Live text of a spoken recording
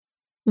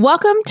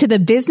Welcome to the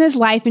Business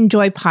Life and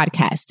Joy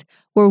podcast,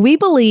 where we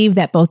believe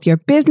that both your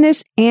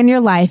business and your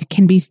life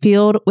can be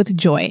filled with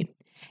joy.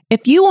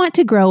 If you want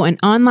to grow an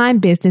online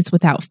business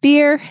without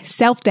fear,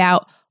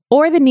 self-doubt,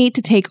 or the need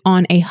to take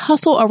on a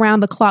hustle around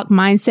the clock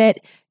mindset,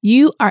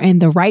 you are in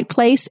the right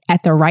place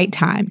at the right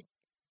time.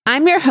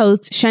 I'm your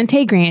host,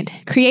 Shantae Grant,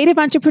 creative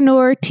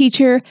entrepreneur,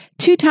 teacher,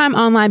 two-time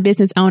online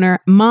business owner,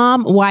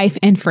 mom, wife,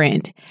 and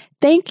friend.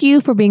 Thank you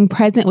for being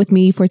present with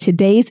me for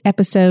today's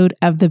episode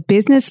of the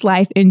Business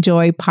Life and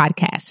Joy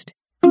podcast.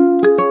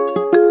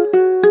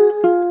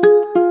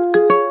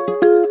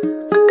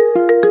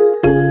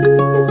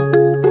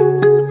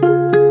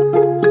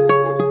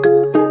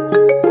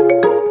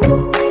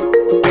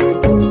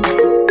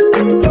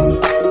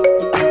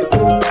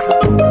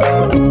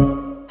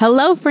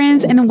 Hello,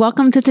 friends, and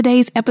welcome to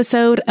today's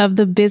episode of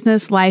the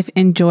Business Life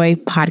and Joy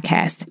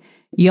podcast.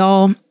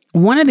 Y'all,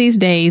 one of these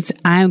days,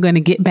 I'm going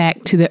to get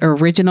back to the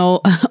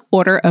original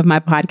order of my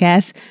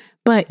podcast,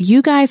 but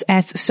you guys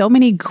asked so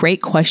many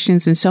great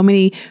questions and so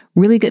many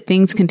really good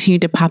things continue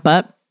to pop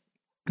up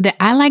that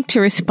I like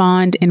to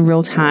respond in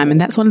real time.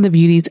 And that's one of the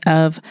beauties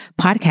of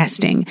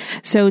podcasting.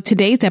 So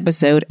today's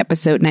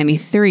episode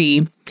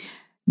 93,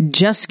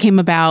 just came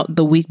about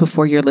the week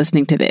before you're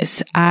listening to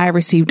this. I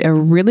received a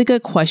really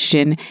good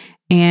question.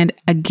 And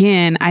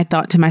again, I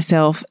thought to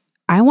myself,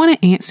 I want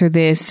to answer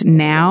this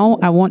now.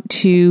 I want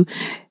to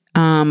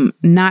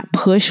not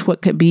push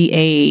what could be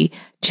a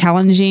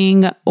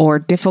challenging or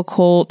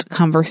difficult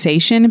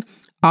conversation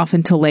off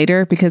until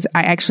later, because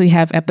I actually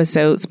have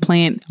episodes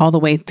planned all the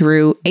way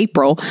through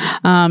April.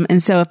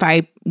 And so if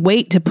I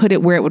wait to put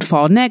it where it would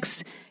fall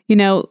next,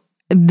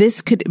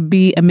 this could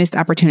be a missed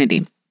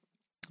opportunity.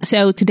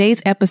 So today's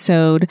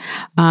episode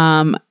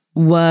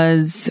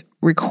was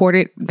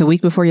recorded the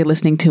week before you're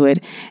listening to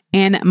it.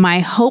 And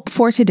my hope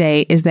for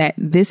today is that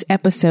this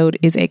episode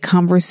is a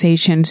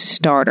conversation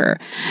starter.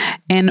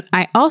 And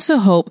I also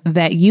hope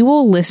that you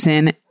will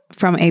listen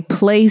from a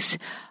place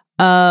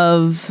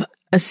of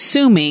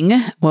assuming,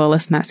 well,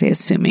 let's not say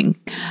assuming,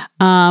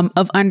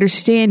 of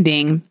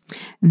understanding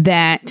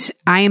that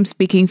I am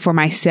speaking for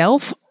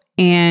myself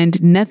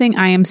and nothing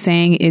I am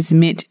saying is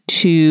meant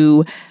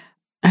to,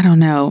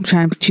 I'm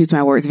trying to choose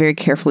my words very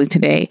carefully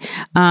today.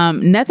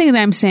 Nothing that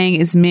I'm saying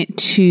is meant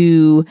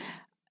to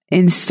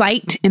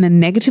incite in a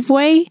negative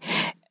way.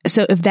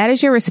 So if that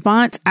is your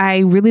response, I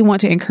really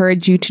want to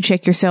encourage you to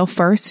check yourself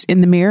first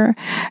in the mirror.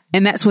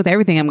 And that's with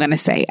everything I'm going to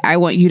say. I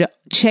want you to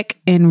check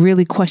and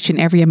really question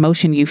every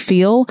emotion you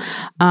feel,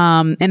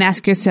 and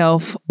ask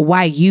yourself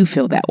why you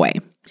feel that way.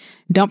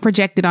 Don't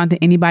project it onto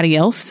anybody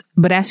else,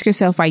 but ask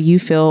yourself why you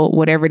feel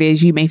whatever it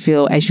is you may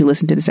feel as you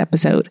listen to this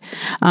episode.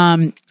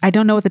 I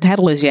don't know what the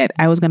title is yet.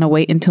 I was going to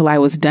wait until I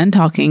was done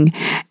talking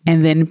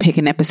and then pick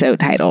an episode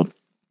title.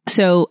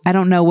 So I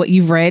don't know what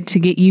you've read to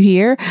get you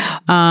here.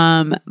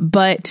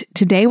 But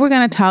today we're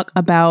going to talk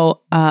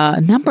about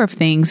a number of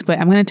things, but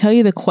I'm going to tell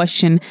you the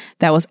question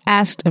that was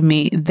asked of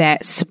me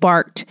that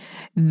sparked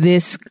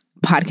this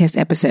podcast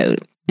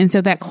episode. And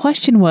so that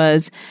question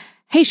was,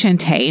 hey,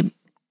 Shantae,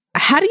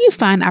 how do you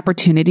find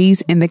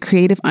opportunities in the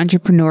creative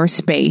entrepreneur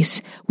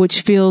space,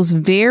 which feels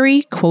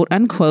very quote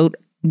unquote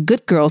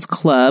good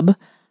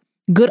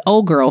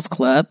old girls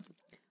club,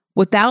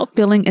 without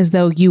feeling as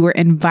though you were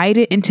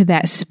invited into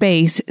that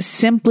space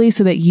simply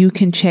so that you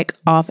can check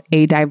off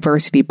a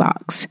diversity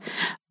box?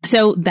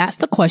 So that's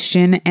the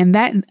question. And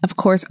that, of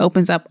course,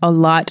 opens up a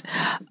lot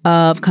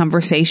of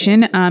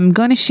conversation. I'm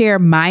going to share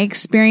my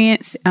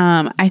experience.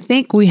 I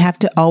think we have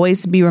to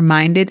always be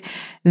reminded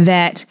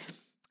that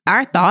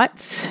our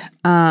thoughts,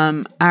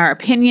 our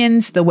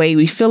opinions, the way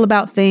we feel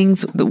about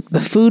things,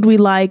 the food we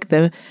like,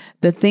 the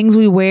things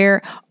we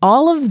wear,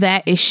 all of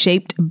that is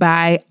shaped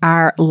by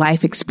our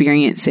life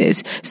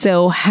experiences.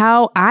 So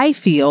how I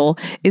feel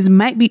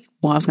might be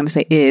at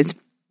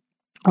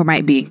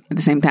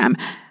the same time.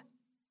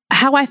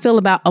 How I feel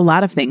about a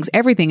lot of things,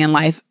 everything in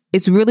life,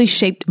 it's really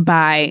shaped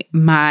by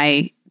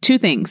my two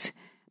things,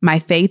 my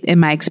faith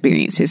and my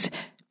experiences.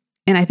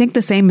 And I think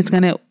the same is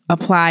going to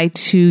apply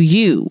to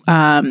you,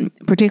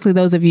 particularly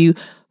those of you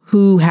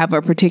who have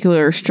a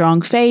particular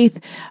strong faith.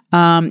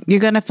 You're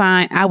going to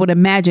find, I would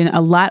imagine,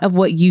 a lot of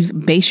what you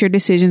base your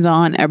decisions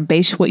on or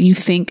base what you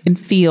think and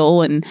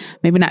feel, and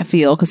maybe not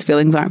feel because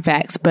feelings aren't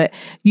facts, but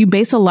you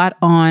base a lot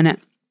on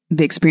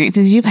the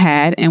experiences you've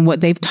had and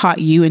what they've taught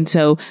you. And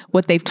so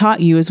what they've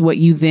taught you is what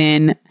you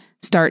then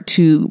start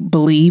to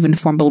believe and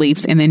form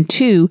beliefs. And then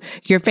two,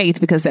 your faith,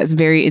 because that's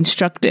very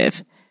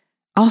instructive.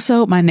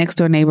 Also, my next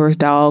door neighbor's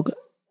dog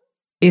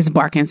is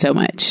barking so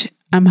much.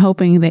 I'm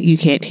hoping that you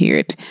can't hear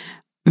it.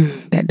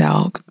 That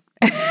dog.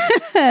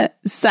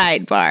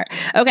 Sidebar.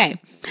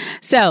 Okay.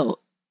 So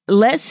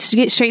let's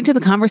get straight into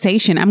the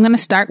conversation. I'm going to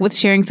start with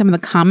sharing some of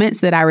the comments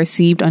that I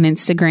received on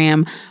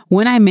Instagram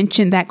when I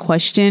mentioned that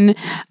question,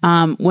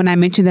 when I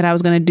mentioned that I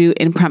was going to do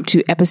an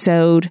impromptu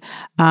episode,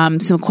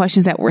 some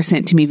questions that were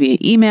sent to me via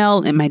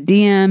email and my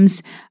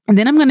DMs. And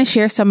then I'm going to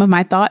share some of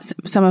my thoughts,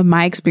 some of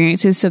my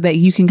experiences so that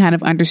you can kind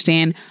of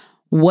understand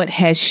what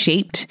has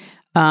shaped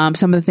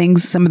some of the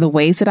things, some of the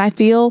ways that I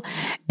feel.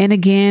 And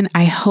again,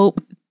 I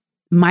hope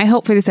my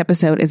hope for this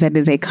episode is that it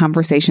is a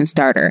conversation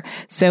starter.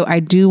 So I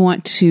do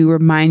want to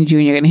remind you,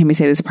 and you're going to hear me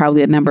say this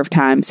probably a number of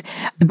times,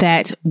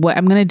 that what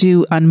I'm going to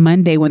do on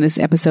Monday when this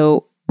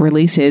episode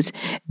releases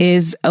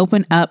is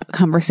open up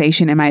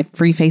conversation in my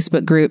free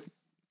Facebook group.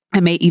 I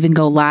may even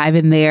go live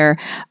in there.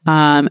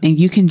 And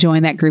you can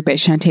join that group at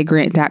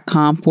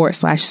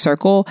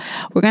shantaegrant.com/circle.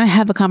 We're going to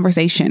have a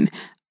conversation.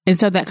 And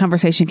so that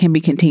conversation can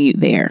be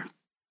continued there.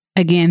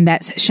 Again,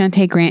 that's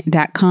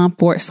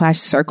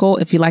shantaegrant.com/circle.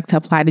 If you'd like to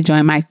apply to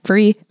join my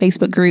free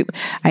Facebook group,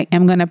 I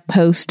am going to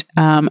post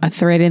a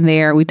thread in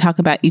there. We talk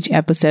about each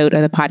episode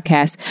of the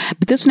podcast,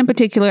 but this one in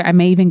particular, I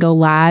may even go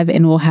live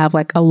and we'll have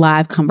like a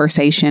live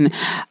conversation.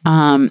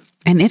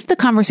 And if the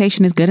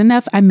conversation is good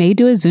enough, I may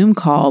do a Zoom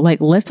call. Like,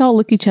 let's all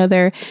look each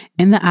other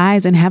in the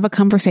eyes and have a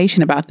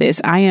conversation about this.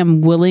 I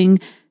am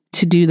willing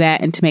to do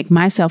that and to make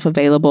myself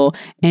available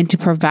and to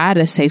provide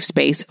a safe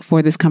space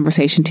for this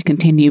conversation to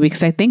continue,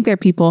 because I think there are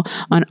people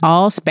on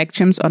all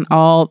spectrums, on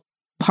all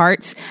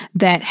parts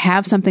that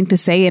have something to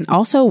say and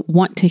also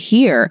want to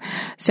hear.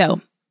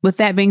 So with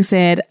that being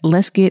said,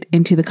 let's get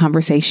into the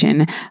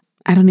conversation.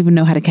 I don't even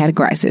know how to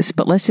categorize this,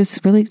 but let's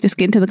just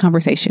get into the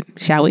conversation,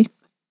 shall we?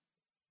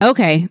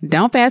 Okay,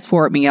 don't fast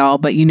forward me, y'all,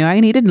 but I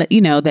need to let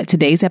you know that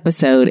today's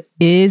episode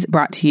is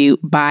brought to you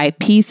by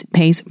Peace,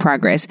 Pace,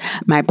 Progress,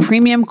 my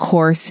premium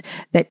course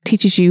that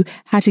teaches you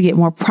how to get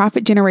more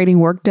profit generating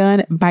work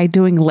done by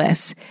doing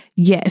less.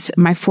 Yes,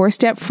 my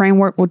 4-step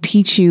framework will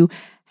teach you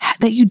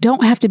that you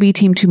don't have to be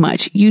team too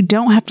much. You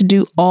don't have to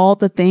do all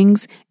the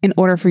things in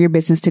order for your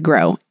business to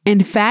grow.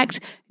 In fact,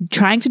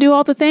 trying to do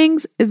all the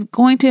things is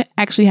going to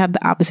actually have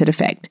the opposite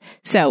effect.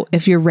 So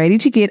if you're ready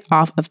to get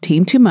off of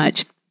team too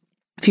much,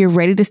 if you're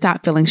ready to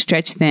stop feeling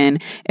stretched thin,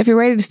 if you're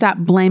ready to stop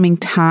blaming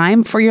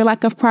time for your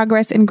lack of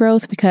progress and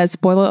growth, because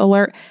spoiler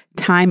alert,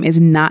 time is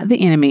not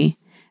the enemy,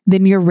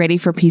 then you're ready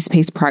for Peace,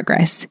 Pace,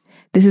 Progress.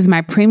 This is my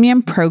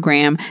premium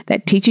program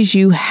that teaches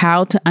you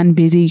how to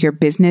unbusy your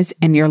business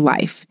and your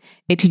life.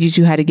 It teaches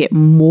you how to get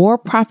more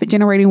profit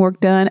generating work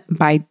done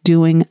by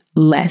doing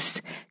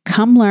less.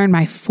 Come learn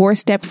my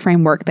 4-step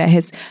framework that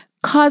has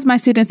caused my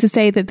students to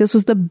say that this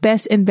was the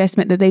best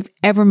investment that they've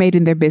ever made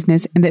in their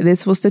business and that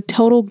this was the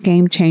total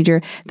game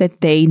changer that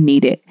they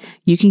needed.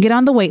 You can get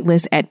on the wait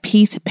list at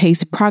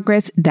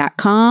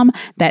peacepaceprogress.com.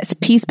 That's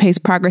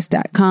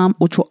peacepaceprogress.com,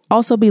 which will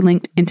also be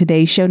linked in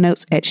today's show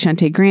notes at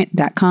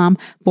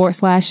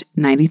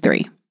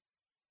shantaegrant.com/93.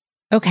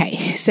 Okay,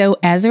 so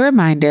as a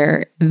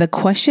reminder, the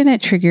question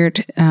that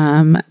triggered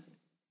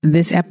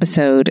this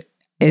episode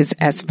is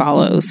as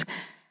follows.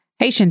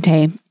 Hey,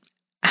 Shantae,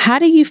 how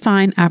do you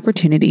find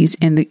opportunities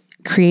in the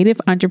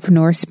creative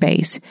entrepreneur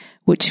space,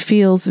 which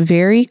feels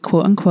very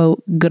quote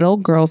unquote good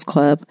old girls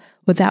club,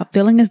 without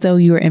feeling as though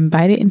you are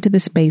invited into the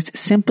space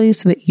simply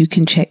so that you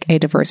can check a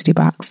diversity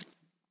box?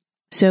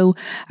 So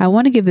I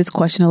want to give this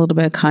question a little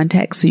bit of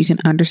context so you can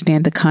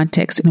understand the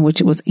context in which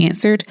it was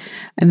answered.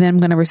 And then I'm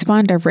going to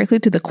respond directly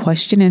to the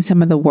question and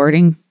some of the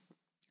wording.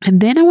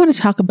 And then I want to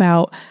talk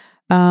about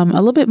a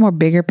little bit more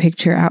bigger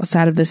picture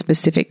outside of the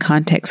specific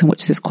context in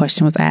which this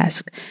question was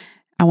asked.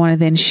 I want to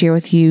then share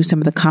with you some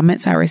of the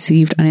comments I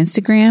received on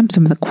Instagram,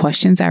 some of the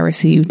questions I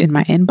received in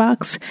my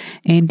inbox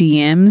and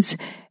DMs,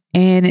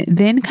 and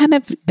then kind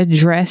of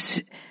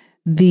address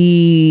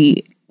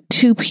the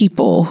 2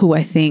 people who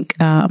I think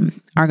are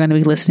going to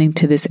be listening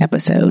to this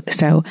episode.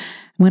 So I'm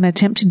going to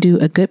attempt to do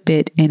a good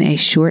bit in a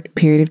short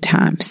period of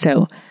time.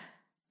 So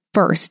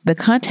first, the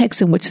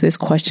context in which this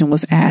question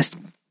was asked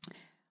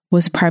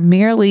was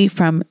primarily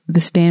from the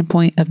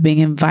standpoint of being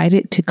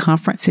invited to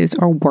conferences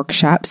or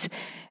workshops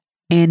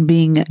and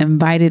being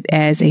invited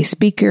as a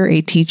speaker,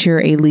 a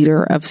teacher, a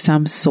leader of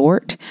some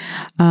sort.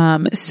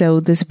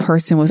 So this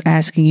person was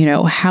asking,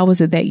 how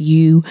is it that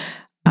you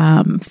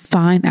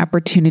find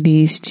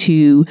opportunities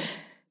to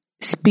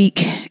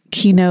speak,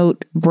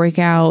 keynote,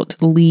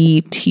 breakout,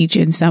 lead, teach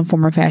in some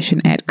form or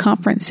fashion at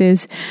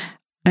conferences?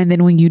 And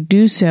then when you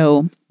do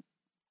so,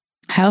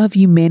 how have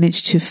you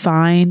managed to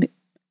find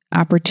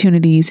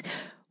opportunities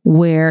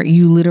where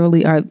you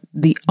literally are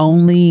the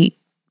only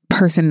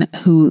person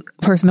of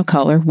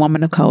color,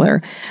 woman of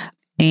color?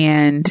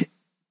 And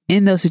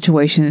in those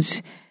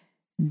situations,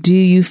 do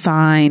you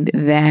find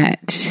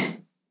that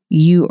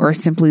you are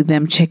simply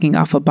them checking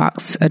off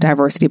a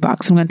diversity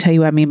box? I'm going to tell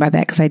you what I mean by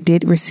that, because I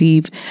did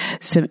receive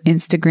some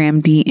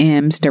Instagram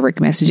DMs, direct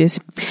messages,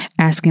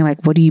 asking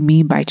what do you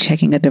mean by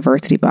checking a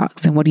diversity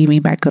box? And what do you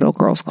mean by good old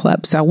girls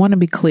club? So I want to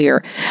be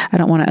clear. I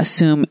don't want to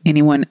assume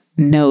anyone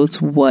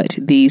knows what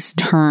these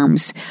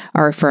terms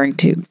are referring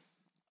to.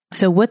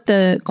 So what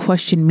the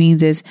question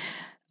means is,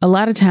 a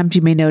lot of times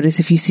you may notice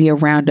if you see a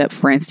roundup,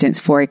 for instance,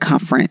 for a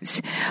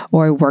conference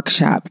or a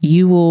workshop,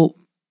 you will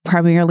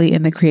primarily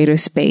in the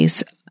creative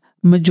space,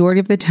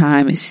 majority of the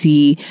time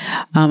see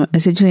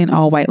essentially an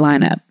all-white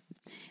lineup.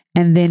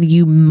 And then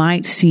you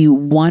might see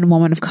one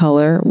woman of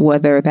color,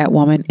 whether that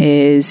woman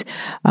is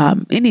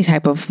any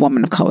type of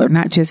woman of color,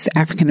 not just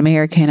African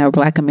American or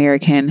Black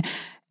American,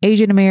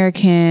 Asian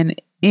American,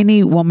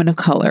 any woman of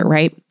color,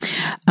 right?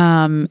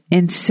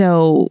 And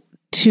so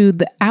to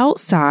the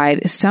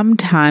outside,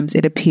 sometimes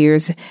it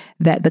appears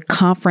that the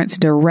conference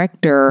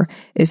director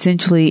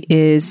essentially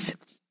is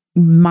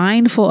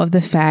mindful of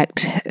the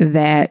fact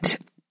that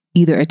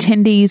either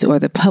attendees or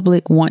the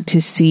public want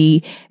to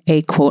see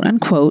a quote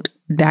unquote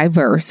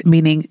diverse,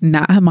 meaning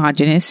not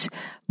homogenous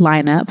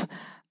lineup.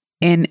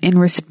 And in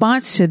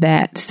response to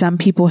that, some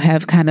people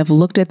have kind of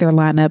looked at their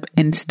lineup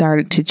and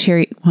started to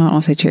cherry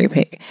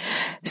pick,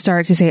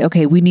 started to say,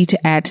 okay, we need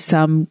to add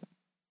some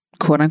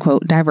quote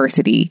unquote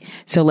diversity.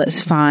 So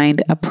let's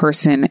find a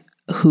person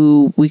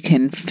who we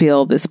can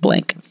fill this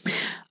blank.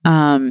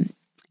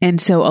 And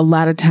so a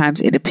lot of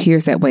times it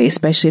appears that way,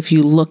 especially if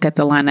you look at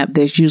the lineup,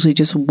 there's usually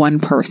just one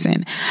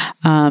person.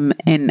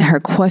 And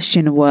her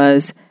question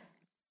was,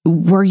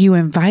 were you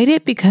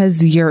invited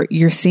because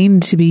you're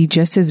seen to be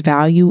just as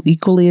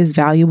equally as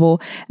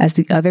valuable as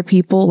the other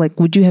people? Like,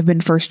 would you have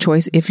been first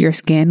choice if your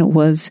skin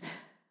was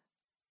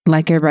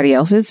like everybody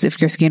else's, if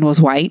your skin was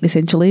white,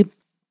 essentially?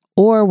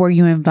 Or were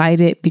you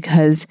invited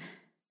because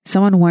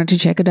someone wanted to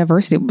check a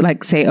diversity,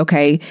 like say,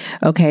 okay,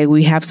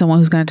 we have someone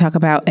who's going to talk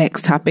about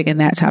X topic and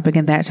that topic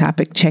and that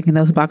topic, checking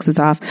those boxes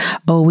off.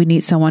 Oh, we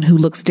need someone who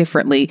looks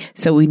differently.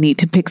 So we need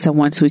to pick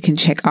someone so we can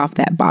check off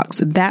that box.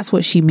 That's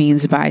what she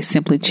means by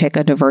simply check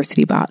a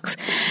diversity box.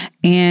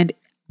 And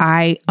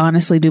I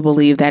honestly do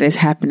believe that is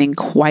happening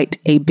quite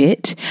a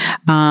bit.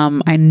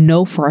 I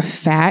know for a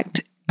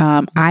fact,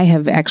 I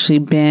have actually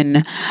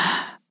been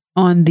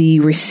on the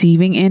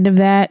receiving end of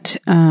that,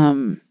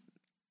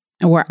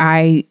 where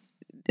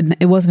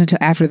it wasn't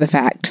until after the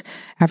fact,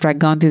 after I'd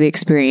gone through the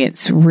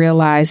experience,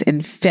 realized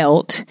and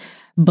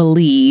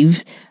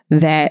believe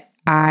that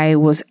I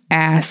was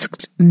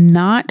asked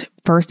not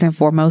first and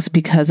foremost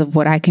because of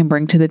what I can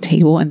bring to the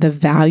table and the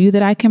value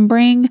that I can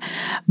bring,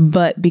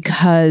 but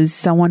because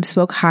someone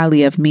spoke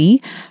highly of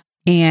me.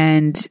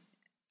 And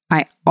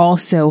I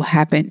also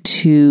happen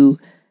to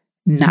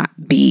not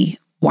be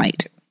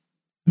white.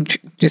 That's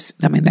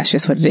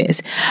just what it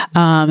is.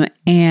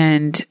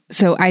 And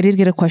so I did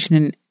get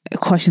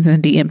questions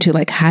in the DM too,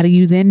 like, how do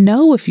you then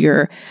know if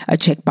you're a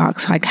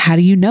checkbox? Like, how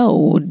do you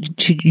know?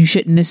 You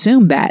shouldn't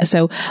assume that.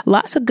 So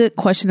lots of good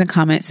questions and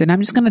comments, and I'm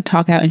just going to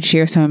talk out and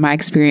share some of my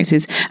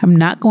experiences. I'm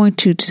not going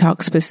to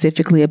talk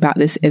specifically about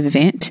this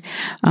event,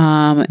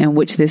 in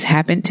which this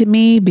happened to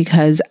me,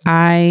 because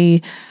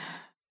I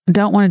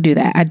don't want to do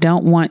that. I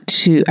don't want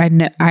to.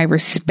 I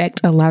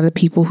respect a lot of the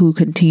people who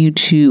continue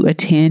to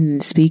attend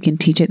and speak and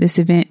teach at this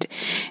event,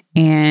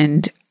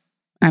 and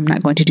I'm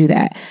not going to do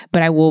that,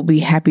 but I will be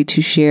happy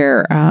to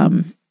share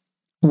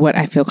what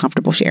I feel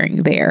comfortable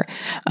sharing there.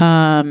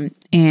 And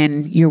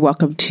you're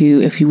welcome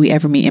to, if we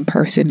ever meet in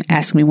person,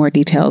 ask me more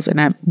details,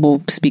 and I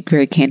will speak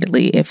very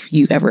candidly if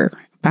you ever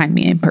find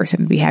me in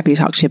person. I'd be happy to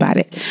talk to you about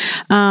it.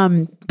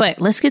 But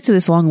let's get to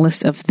this long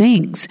list of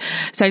things.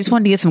 So I just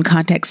wanted to give some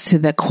context to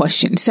the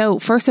question. So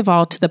first of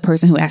all, to the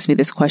person who asked me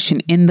this question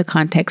in the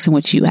context in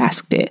which you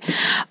asked it,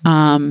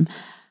 I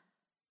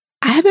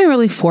have been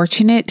really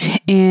fortunate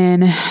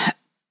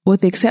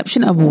with the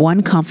exception of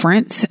one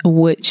conference,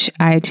 which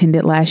I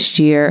attended last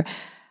year.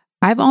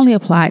 I've only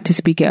applied to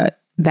speak at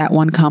that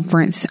one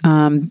conference,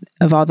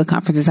 of all the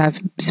conferences I've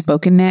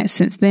spoken at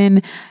since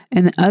then.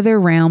 In the other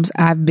realms,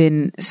 I've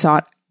been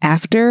sought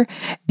after,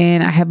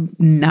 and I have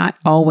not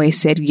always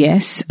said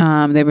yes. There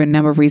have been a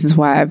number of reasons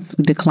why I've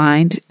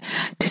declined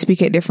to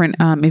speak at different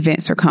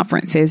events or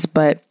conferences.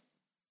 But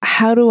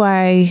how do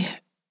I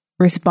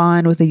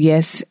respond with a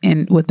yes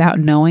and without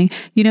knowing?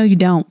 You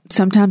don't.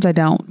 Sometimes I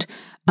don't.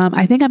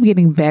 I think I'm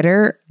getting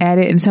better at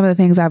it. And some of the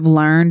things I've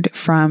learned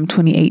from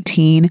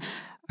 2018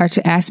 are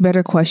to ask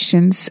better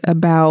questions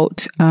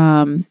about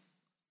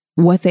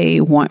what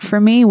they want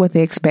from me, what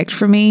they expect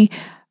from me.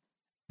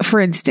 For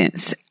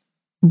instance,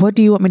 what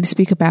do you want me to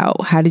speak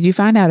about? How did you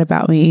find out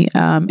about me?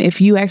 If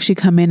you actually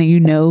come in and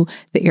you know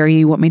the area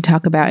you want me to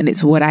talk about and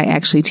it's what I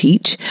actually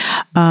teach,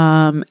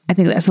 I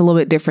think that's a little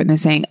bit different than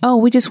saying, oh,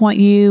 we just want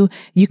you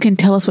can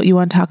tell us what you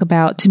want to talk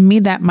about. To me,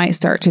 that might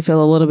start to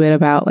feel a little bit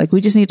about like, we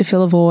just need to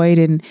fill a void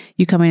and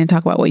you come in and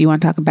talk about what you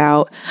want to talk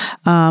about.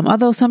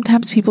 Although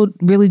sometimes people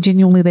really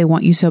genuinely, they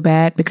want you so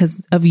bad because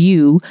of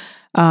you.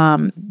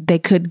 They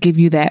could give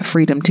you that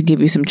freedom to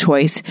give you some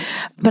choice.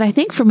 But I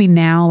think for me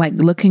now, like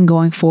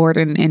going forward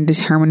and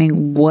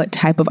determining what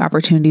type of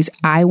opportunities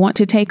I want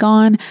to take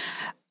on,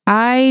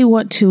 I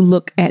want to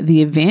look at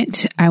the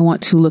event. I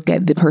want to look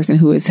at the person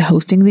who is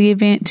hosting the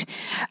event,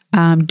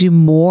 do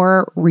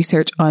more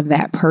research on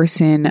that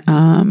person.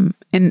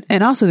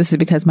 And also this is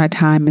because my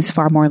time is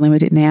far more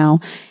limited now,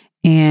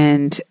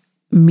 and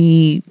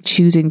me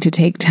choosing to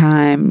take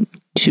time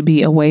to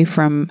be away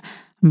from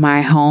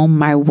my home,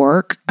 my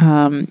work,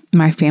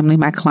 my family,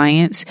 my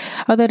clients,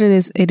 although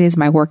it is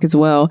my work as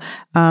well.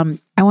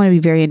 I want to be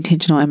very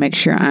intentional and make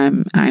sure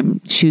I'm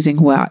choosing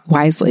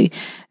wisely,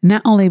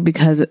 not only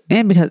because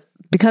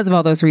of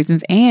all those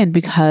reasons, and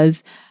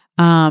because,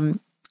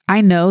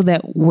 I know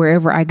that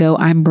wherever I go,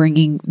 I'm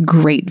bringing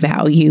great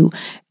value,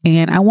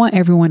 and I want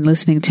everyone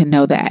listening to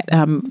know that.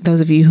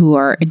 Those of you who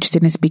are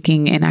interested in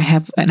speaking, and I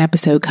have an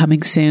episode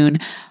coming soon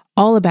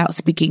all about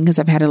speaking because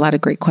I've had a lot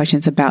of great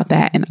questions about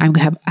that. And I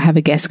have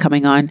a guest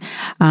coming on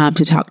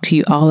to talk to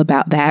you all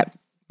about that.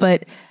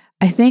 But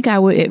I think I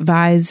would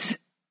advise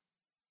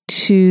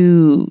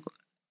to,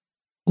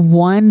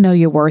 one, know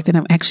your worth. And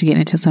I'm actually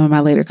getting into some of my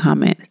later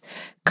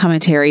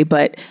commentary.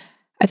 But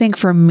I think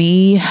for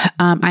me,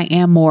 I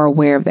am more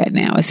aware of that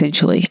now,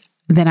 essentially,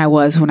 than I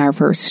was when I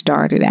first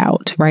started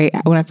out, right?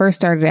 When I first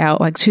started out,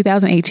 like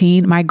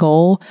 2018, my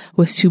goal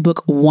was to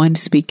book one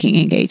speaking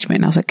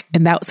engagement. I was like,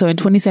 so in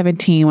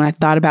 2017, when I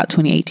thought about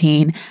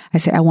 2018, I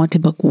said, I want to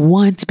book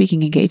one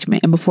speaking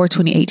engagement. And before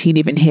 2018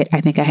 even hit,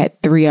 I think I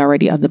had 3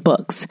 already on the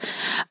books.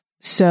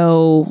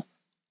 So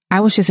I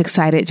was just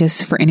excited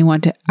just for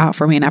anyone to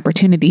offer me an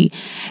opportunity.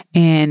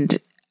 And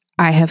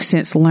I have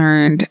since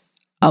learned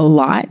a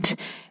lot.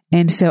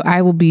 And so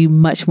I will be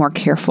much more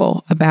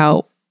careful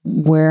about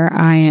where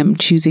I am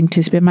choosing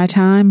to spend my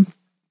time.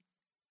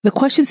 The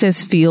question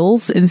says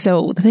feels. And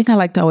so the thing I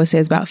like to always say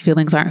is about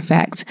feelings aren't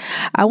facts.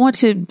 I want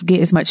to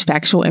get as much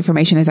factual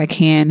information as I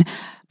can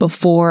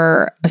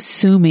before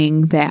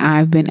assuming that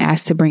I've been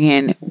asked to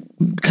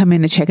come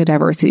in to check a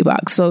diversity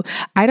box. So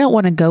I don't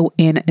want to go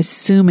in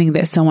assuming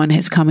that someone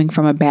is coming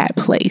from a bad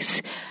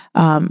place.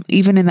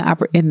 Even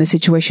in the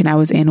situation I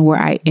was in where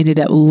I ended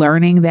up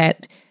learning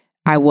that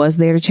I was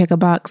there to check a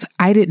box,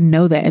 I didn't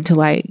know that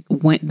until I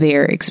went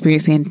there,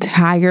 experienced the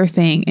entire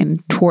thing,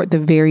 and toward the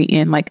very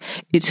end, like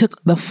it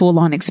took the full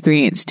on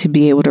experience to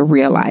be able to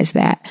realize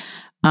that,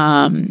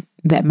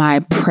 that my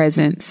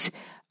presence,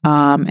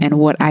 and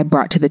what I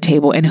brought to the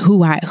table and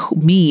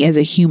me as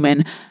a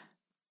human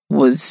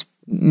was,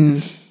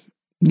 it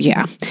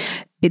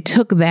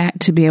took that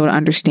to be able to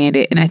understand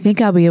it. And I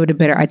think I'll be able to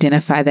better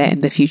identify that in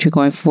the future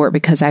going forward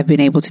because I've been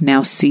able to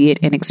now see it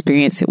and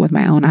experience it with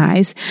my own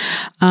eyes.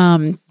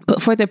 But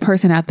for the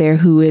person out there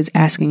who is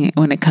asking it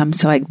when it comes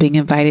to like being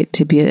invited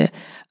to be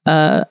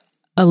a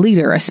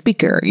leader, a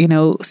speaker,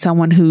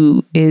 someone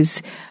who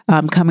is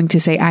coming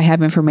to say, I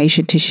have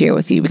information to share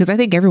with you, because I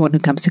think everyone who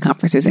comes to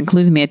conferences,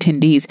 including the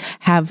attendees,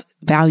 have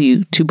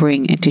value to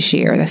bring and to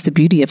share. That's the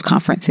beauty of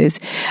conferences,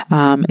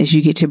 is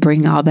you get to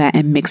bring all that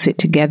and mix it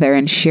together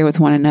and share with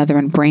one another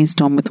and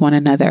brainstorm with one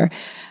another.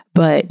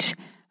 But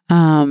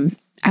I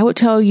would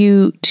tell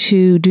you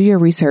to do your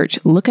research.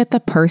 Look at the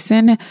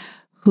person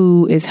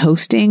who is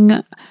hosting.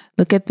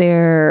 Look at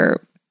them,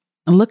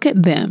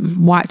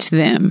 watch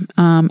them.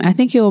 I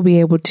think you'll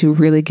be able to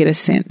really get a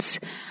sense,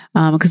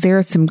 because there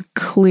are some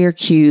clear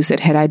cues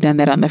that had I done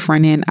that on the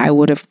front end, I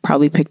would have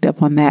probably picked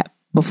up on that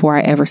before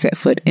I ever set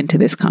foot into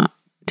this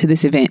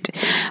event,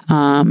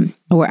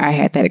 where I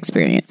had that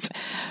experience.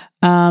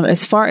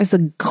 As far as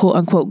the quote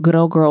unquote good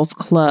old girls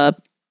club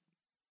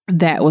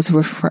that was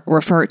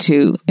referred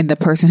to, and the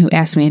person who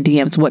asked me in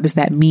DMs, what does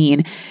that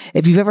mean?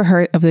 If you've ever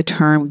heard of the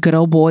term good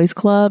old boys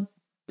club,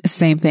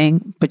 same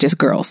thing, but just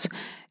girls.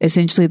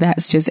 Essentially,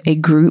 that's just a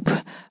group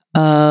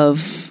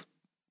of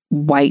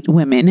white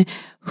women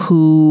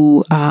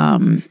who,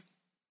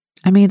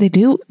 they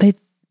do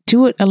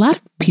it. A lot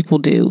of people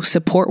do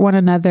support one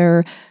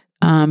another,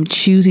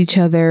 choose each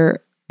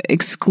other,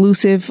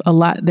 exclusive.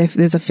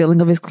 There's a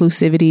feeling of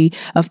exclusivity,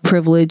 of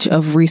privilege,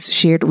 of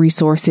shared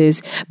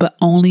resources, but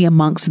only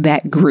amongst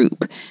that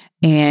group.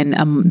 And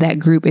that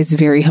group is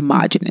very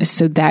homogenous.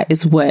 So that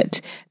is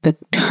what the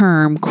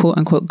term quote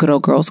unquote good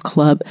old girls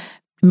club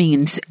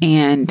means.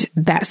 And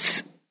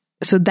that's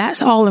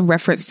all in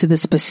reference to the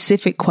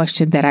specific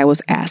question that I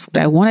was asked.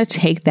 But I want to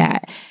take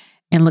that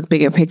and look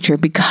bigger picture,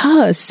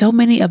 because so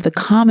many of the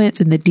comments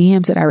and the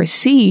DMs that I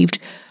received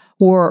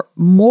were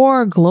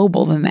more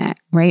global than that,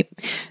 right?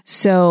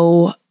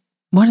 So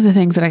one of the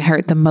things that I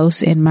heard the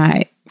most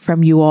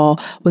from you all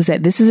was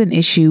that this is an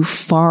issue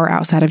far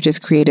outside of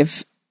just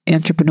creative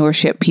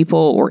entrepreneurship.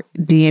 People were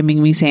DMing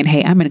me saying,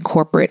 hey, I'm in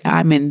corporate,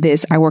 I'm in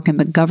this, I work in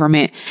the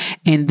government,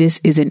 and this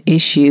is an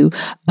issue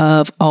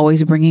of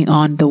always bringing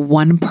on the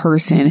one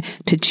person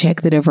to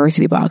check the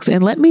diversity box.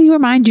 And let me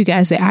remind you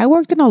guys that I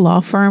worked in a law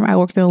firm, I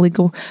worked in the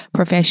legal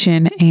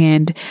profession,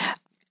 and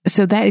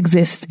so that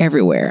exists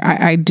everywhere.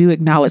 I do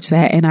acknowledge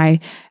that. And I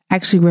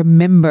actually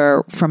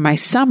remember from my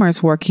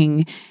summers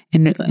working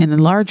in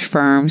large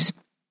firms,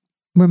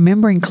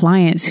 remembering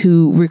clients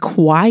who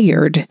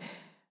required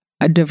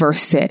a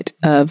diverse set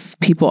of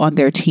people on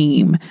their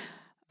team,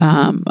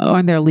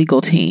 on their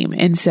legal team.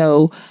 And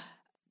so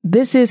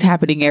this is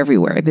happening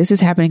everywhere. This is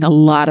happening a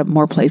lot of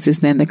more places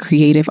than the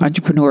creative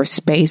entrepreneur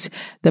space.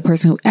 The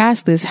person who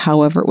asked this,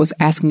 however, was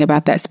asking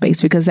about that space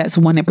because that's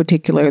one in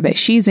particular that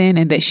she's in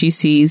and that she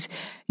sees,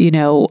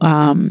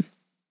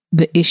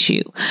 the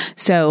issue.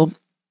 So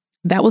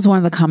that was one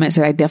of the comments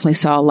that I definitely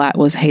saw a lot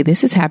was, hey,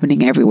 this is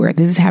happening everywhere.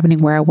 This is happening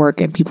where I work,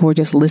 and people were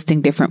just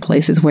listing different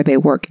places where they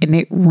work, and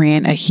it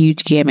ran a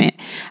huge gamut.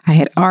 I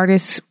had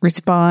artists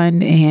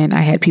respond, and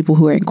I had people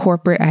who are in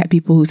corporate. I had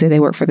people who say they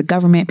work for the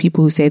government,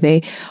 people who say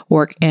they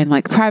work in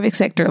like private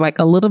sector, like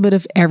a little bit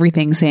of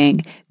everything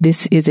saying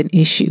this is an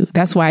issue.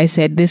 That's why I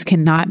said this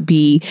cannot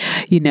be,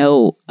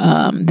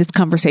 this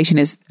conversation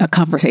is a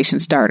conversation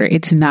starter.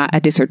 It's not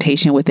a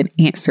dissertation with an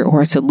answer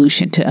or a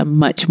solution to a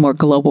much more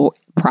global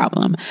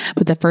problem.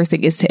 But the first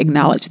thing is to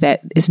acknowledge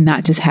that it's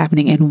not just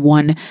happening in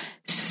one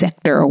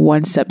sector or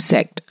one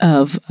subsect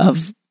of,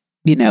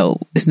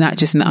 it's not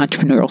just an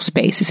entrepreneurial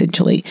space,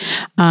 essentially.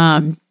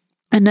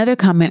 Another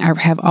comment, I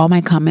have all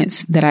my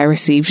comments that I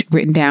received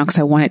written down because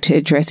I wanted to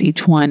address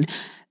each one.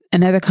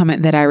 Another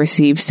comment that I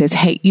received says,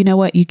 hey, you know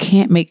what? You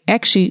can't make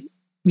everything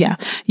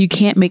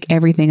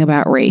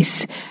about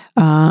race.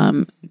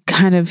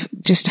 Kind of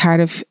just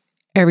tired of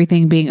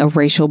everything being a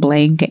racial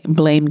blame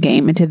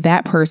game. And to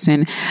that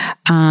person,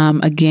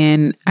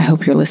 again, I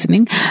hope you're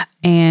listening.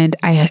 And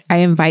I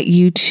invite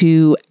you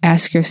to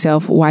ask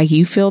yourself why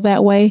you feel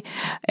that way.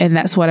 And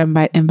that's what I'm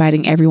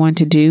inviting everyone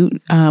to do.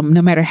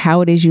 No matter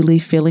how it is you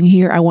leave feeling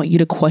here, I want you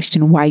to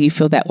question why you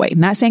feel that way.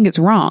 Not saying it's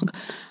wrong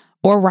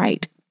or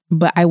right,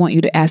 but I want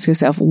you to ask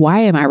yourself,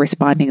 why am I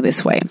responding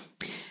this way?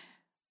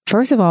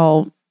 First of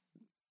all,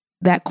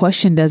 that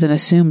question doesn't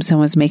assume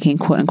someone's making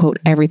quote unquote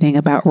everything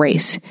about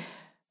race.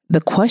 The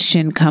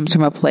question comes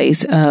from a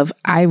place of,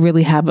 I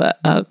really have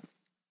a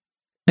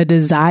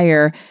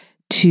desire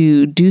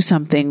to do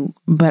something,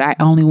 but I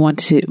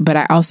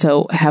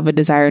also have a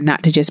desire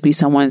not to just be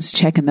someone's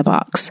check in the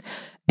box.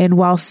 And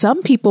while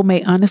some people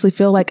may honestly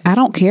feel like, I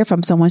don't care if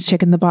I'm someone's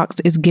check in the box,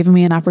 it's giving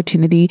me an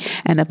opportunity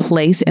and a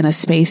place and a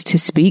space to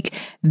speak.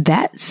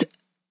 That's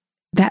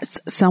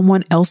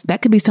someone else.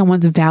 That could be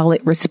someone's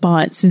valid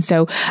response. And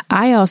so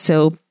I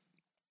also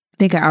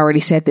think I already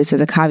said this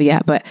as a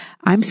caveat, but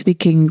I'm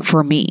speaking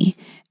for me.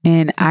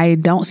 And I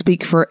don't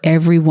speak for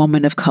every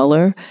woman of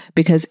color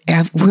because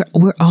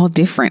we're all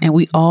different and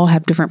we all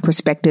have different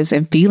perspectives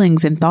and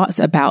feelings and thoughts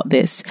about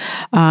this.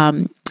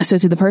 So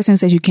to the person who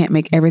says you can't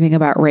make everything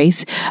about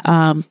race,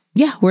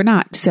 we're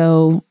not.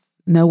 So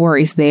no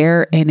worries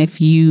there. And if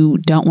you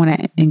don't want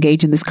to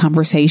engage in this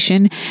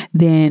conversation,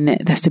 then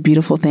that's the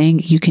beautiful thing.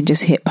 You can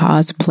just hit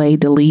pause, play,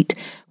 delete,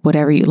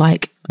 whatever you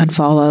like,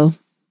 unfollow,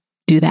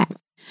 do that.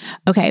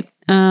 Okay.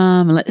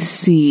 Let's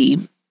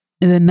see.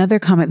 Another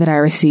comment that I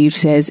received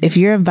says, if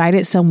you're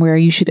invited somewhere,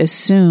 you should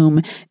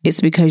assume it's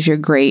because you're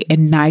great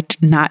and not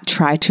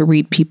try to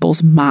read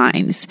people's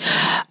minds.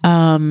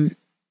 I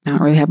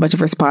don't really have much of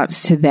a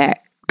response to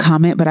that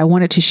comment, but I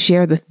wanted to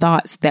share the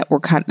thoughts that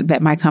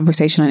my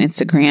conversation on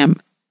Instagram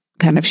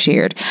kind of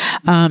shared.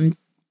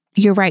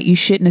 You're right. You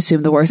shouldn't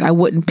assume the worst. I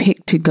wouldn't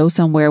pick to go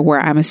somewhere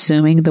where I'm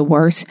assuming the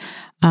worst,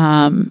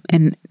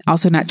 and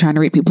also not trying to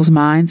read people's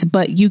minds,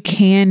 but you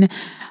can.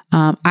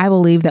 I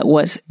believe that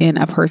what's in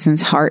a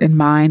person's heart and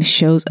mind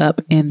shows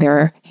up in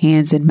their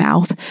hands and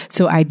mouth.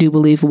 So I do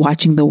believe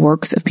watching the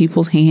works of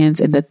people's hands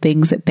and the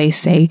things that they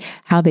say,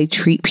 how they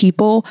treat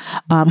people,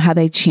 how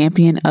they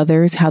champion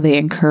others, how they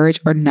encourage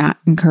or not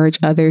encourage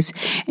others,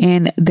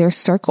 and their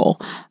circle.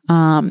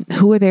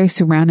 Who are they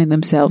surrounding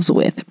themselves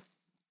with?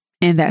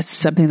 And that's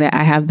something that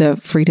I have the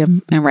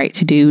freedom and right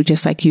to do,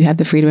 just like you have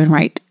the freedom and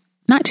right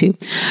not to.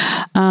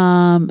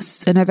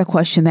 Another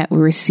question that we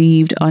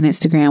received on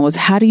Instagram was,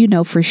 how do you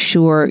know for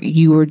sure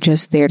you were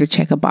just there to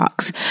check a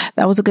box?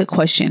 That was a good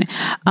question.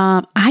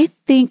 I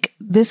think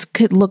this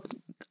could look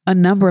a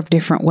number of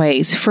different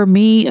ways. For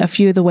me, a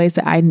few of the ways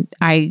that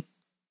I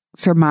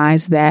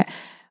surmise that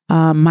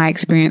my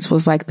experience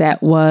was like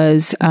that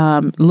was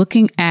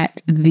looking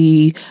at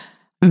the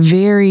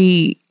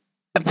very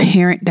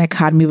apparent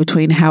dichotomy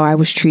between how I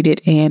was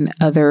treated and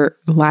other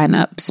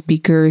lineup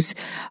speakers.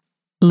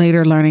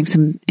 Later learning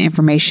some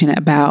information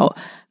about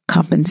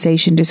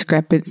compensation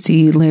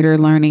discrepancy, later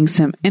learning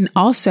some, and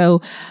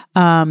also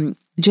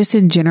just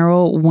in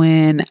general,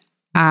 when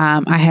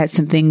I had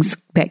some things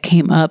that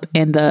came up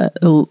and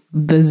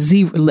the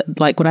zero,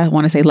 like what I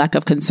want to say, lack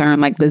of concern,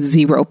 like the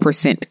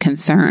 0%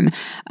 concern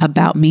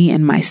about me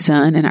and my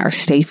son and our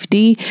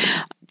safety,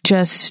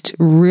 just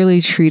really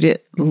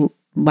treated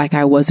like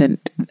I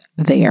wasn't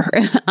there.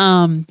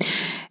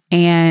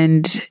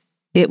 And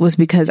it was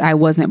because I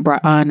wasn't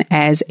brought on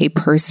as a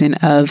person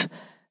of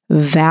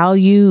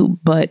value,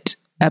 but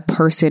a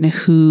person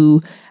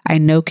who I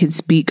know can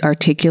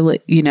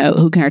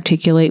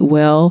articulate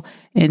well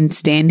and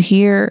stand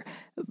here,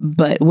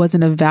 but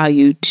wasn't of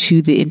value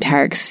to the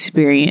entire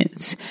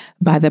experience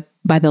by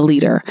the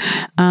leader.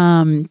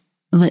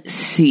 Let's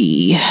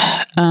see.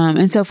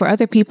 And so for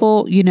other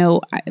people,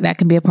 that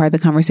can be a part of the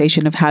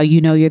conversation of how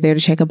you're there to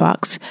check a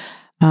box.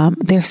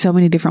 There's so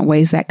many different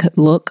ways that could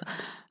look.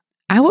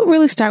 I would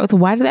really start with,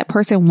 why did that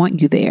person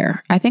want you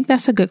there? I think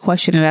that's a good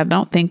question. And I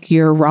don't think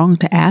you're wrong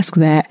to ask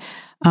that.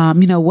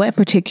 What in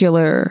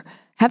particular,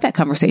 have that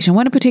conversation.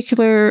 What in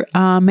particular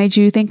made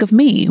you think of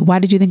me? Why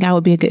did you think I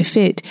would be a good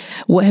fit?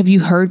 What have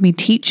you heard me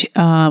teach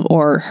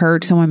or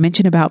heard someone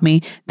mention about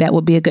me that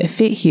would be a good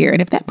fit here?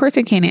 And if that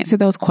person can't answer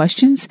those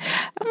questions,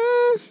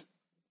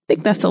 I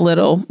think that's a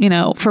little,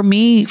 for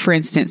me, for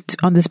instance,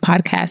 on this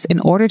podcast, in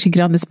order to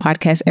get on this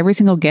podcast, every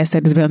single guest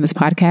that has been on this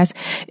podcast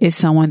is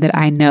someone that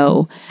I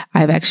know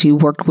I've actually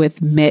worked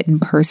with, met in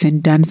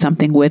person, done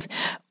something with,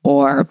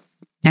 or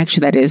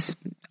actually that is,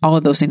 all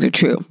of those things are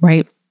true,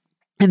 right?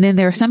 And then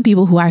there are some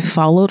people who I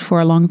followed for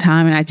a long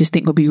time and I just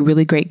think would be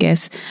really great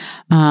guests.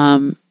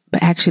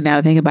 But actually, now that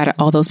I think about it,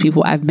 all those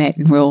people I've met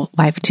in real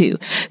life too.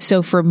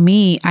 So for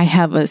me, I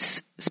have a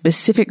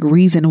specific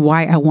reason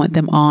why I want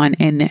them on.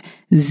 And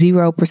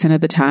 0%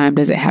 of the time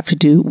does it have to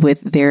do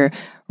with their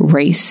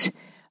race,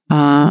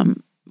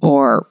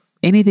 or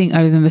anything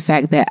other than the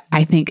fact that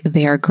I think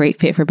they are a great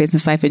fit for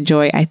Business Life and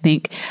Joy. I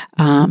think,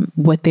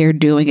 what they're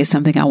doing is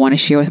something I want to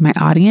share with my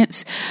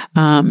audience.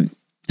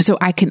 So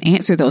I can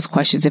answer those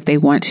questions if they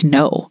want to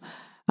know.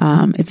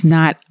 It's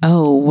not,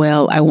 oh,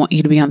 well, I want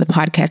you to be on the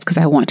podcast because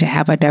I want to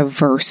have a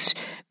diverse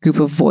group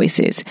of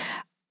voices.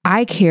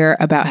 I care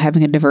about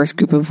having a diverse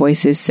group of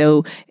voices.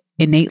 So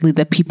innately,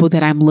 the people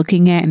that I'm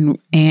looking at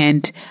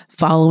and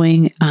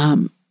following,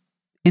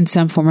 in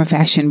some form or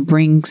fashion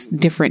brings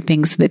different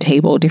things to the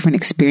table, different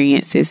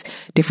experiences,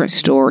 different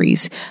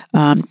stories,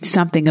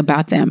 something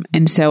about them.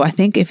 And so I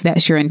think if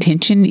that's your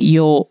intention,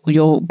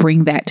 you'll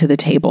bring that to the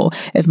table.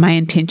 If my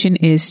intention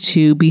is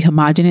to be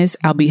homogenous,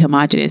 I'll be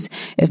homogenous.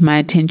 If my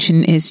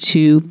intention is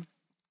to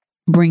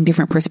bring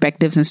different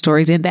perspectives and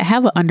stories in that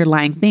have an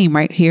underlying theme,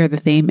 right here, the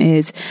theme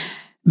is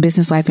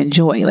business, life, and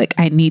joy. Like,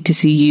 I need to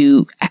see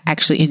you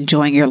actually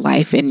enjoying your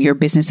life and your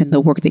business and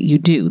the work that you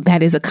do.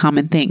 That is a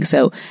common thing.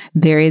 So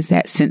there is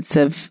that sense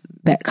of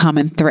that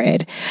common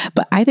thread.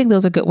 But I think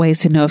those are good ways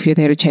to know if you're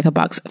there to check a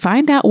box.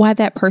 Find out why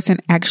that person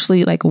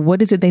actually, like,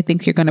 what is it they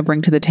think you're going to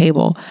bring to the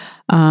table?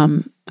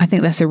 I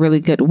think that's a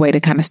really good way to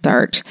kind of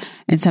start,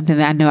 and something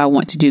that I know I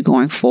want to do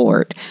going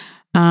forward.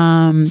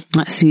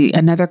 Let's see.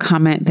 Another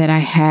comment that I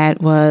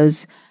had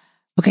was,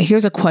 okay,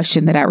 here's a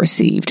question that I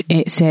received.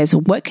 It says,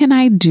 what can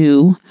I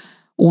do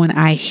when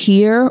I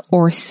hear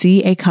or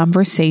see a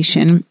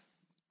conversation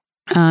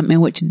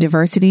in which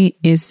diversity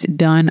is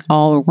done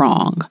all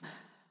wrong?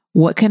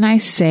 What can I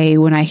say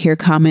when I hear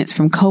comments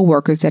from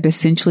coworkers that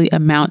essentially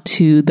amount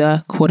to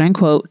the quote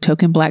unquote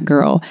token Black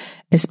girl,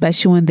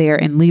 especially when they're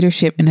in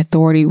leadership and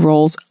authority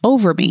roles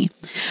over me?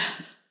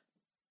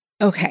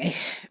 Okay.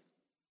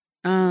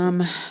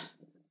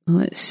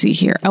 Let's see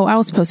here. Oh, I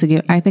was supposed to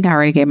give, I think I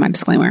already gave my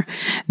disclaimer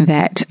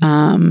that,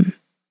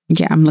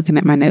 yeah, I'm looking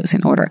at my notes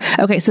in order.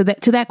 Okay. So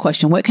to that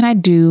question, what can I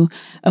do?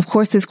 Of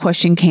course, this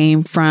question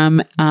came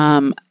from,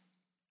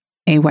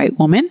 a white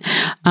woman.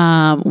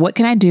 What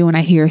can I do when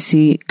I hear or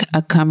see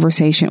a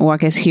conversation, or I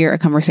guess hear a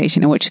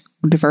conversation in which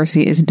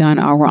diversity is done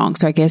all wrong?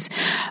 So I guess,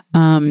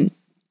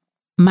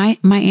 my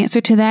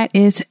answer to that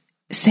is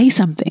say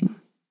something.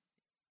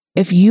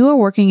 If you are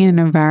working in an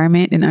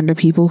environment and under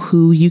people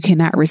who you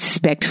cannot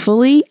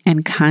respectfully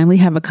and kindly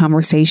have a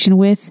conversation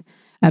with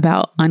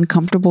about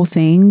uncomfortable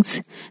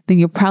things, then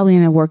you're probably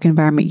in a work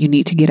environment you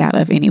need to get out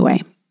of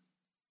anyway.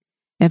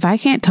 If I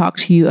can't talk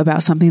to you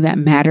about something that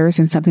matters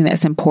and something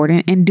that's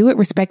important, and do it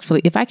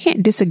respectfully, if I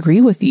can't disagree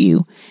with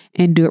you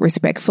and do it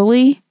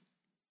respectfully,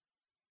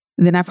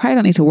 then I probably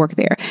don't need to work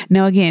there.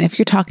 Now, again, if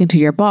you're talking to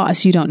your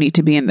boss, you don't need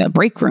to be in the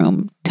break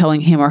room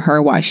telling him or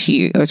her why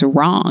she is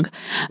wrong.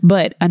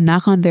 But a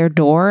knock on their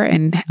door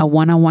and a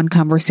one-on-one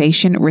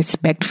conversation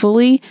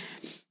respectfully,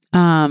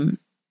 I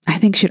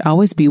think should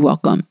always be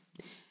welcome.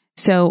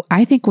 So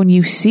I think when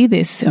you see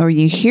this or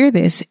you hear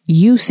this,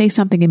 you say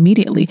something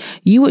immediately.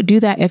 You would do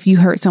that if you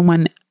heard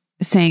someone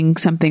saying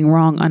something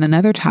wrong on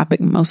another topic,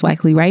 most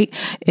likely, right?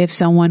 If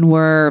someone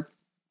were,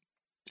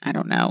 I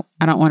don't know,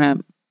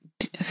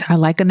 I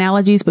like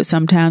analogies, but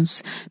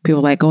sometimes people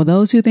are like, oh,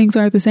 those two things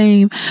aren't the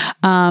same.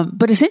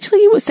 But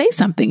essentially you would say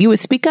something, you would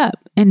speak up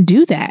and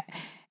do that.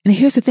 And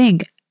here's the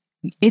thing.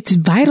 It's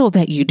vital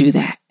that you do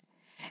that.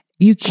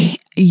 You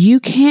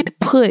can't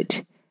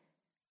put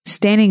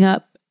standing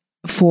up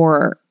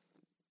for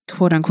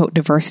quote unquote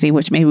diversity,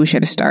 which maybe we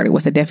should have started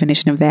with a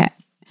definition of that.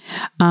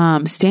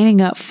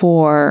 Standing up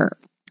for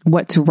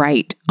what's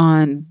right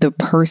on the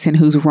person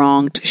who's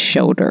wronged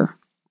shoulder,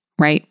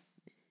 right?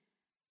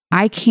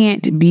 I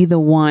can't be the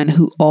one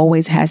who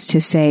always has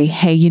to say,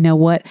 hey, you know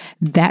what?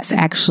 That's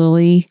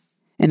actually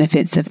an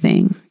offensive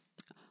thing,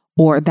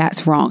 or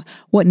that's wrong.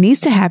 What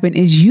needs to happen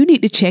is you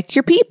need to check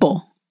your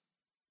people.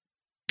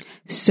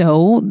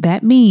 So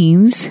that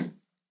means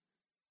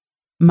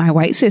my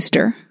white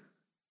sister,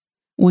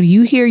 when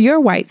you hear your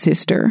white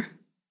sister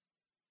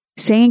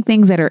saying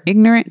things that are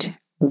ignorant,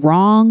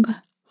 wrong,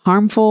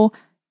 harmful,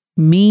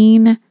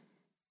 mean,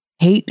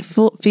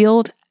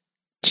 hate-filled,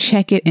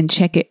 check it, and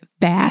check it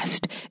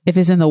fast. If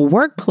it's in the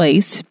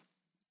workplace,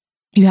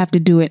 you have to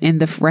do it in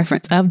the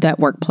reference of that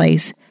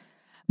workplace.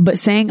 But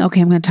saying,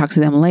 okay, I'm going to talk to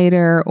them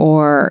later,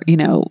 or,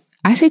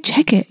 I say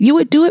check it. You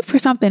would do it for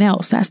something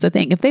else. That's the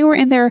thing. If they were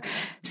in there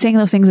saying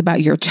those things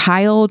about your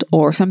child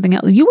or something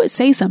else, you would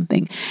say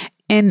something.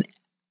 And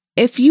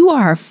if you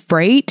are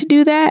afraid to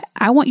do that,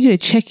 I want you to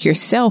check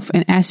yourself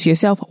and ask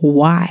yourself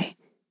why.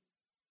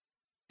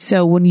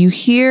 So when you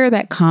hear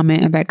that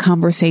comment or that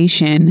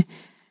conversation,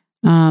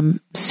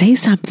 say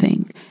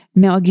something.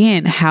 Now,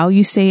 again, how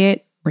you say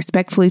it,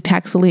 respectfully,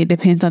 tactfully, it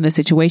depends on the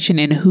situation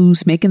and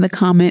who's making the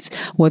comments,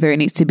 whether it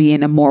needs to be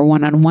in a more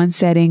one-on-one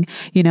setting.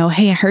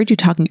 Hey, I heard you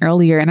talking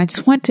earlier, and I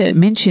just want to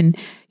mention,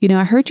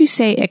 I heard you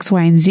say X,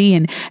 Y, and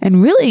Z,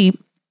 and really,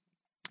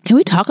 Can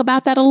we talk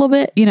about that a little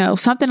bit?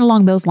 Something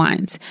along those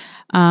lines.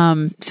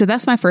 So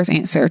that's my first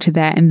answer to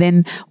that. And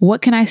then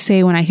what can I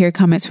say when I hear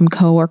comments from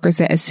coworkers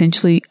that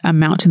essentially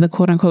amount to the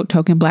quote unquote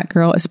token Black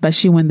girl,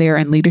 especially when they're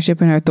in leadership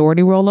and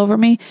authority role over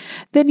me?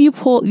 Then you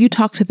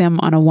talk to them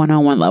on a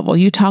one-on-one level.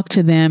 You talk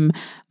to them,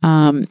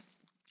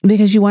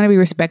 because you want to be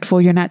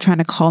respectful. You're not trying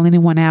to call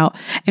anyone out.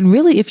 And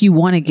really, if you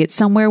want to get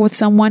somewhere with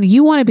someone,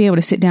 you want to be able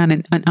to sit down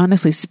and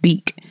honestly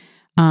speak,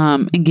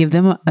 and give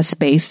them a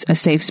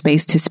safe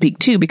space to speak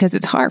to, because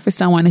it's hard for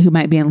someone who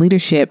might be in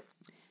leadership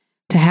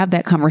to have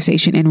that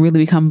conversation and really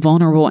become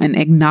vulnerable and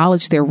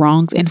acknowledge their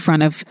wrongs in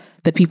front of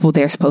the people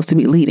they're supposed to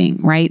be leading,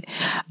 right?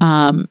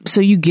 So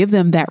you give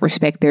them that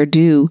respect they're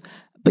due,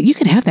 but you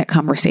can have that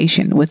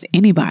conversation with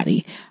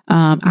anybody.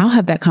 I'll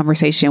have that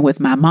conversation with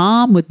my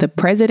mom, with the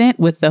president,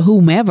 with the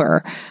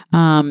whomever,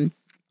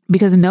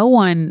 because no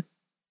one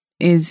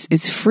is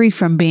free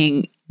from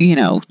being,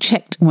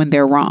 checked when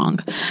they're wrong.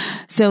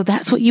 So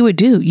that's what you would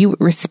do. You would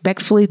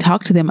respectfully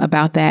talk to them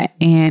about that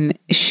and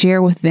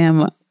share with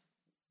them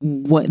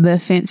what the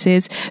offense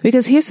is.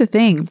 Because here's the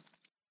thing.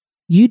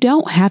 You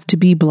don't have to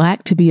be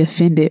Black to be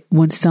offended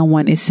when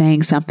someone is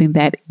saying something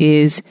that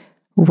is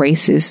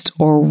racist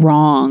or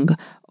wrong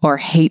or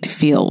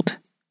hate-filled.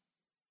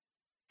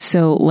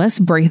 So let's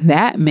break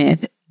that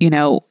myth.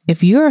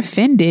 If you're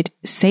offended,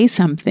 say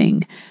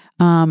something.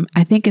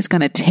 I think it's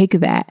going to take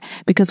that,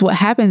 because what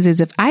happens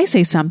is if I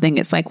say something,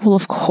 it's like, well,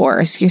 of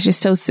course, you're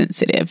just so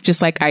sensitive.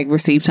 Just like I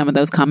received some of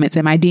those comments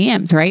in my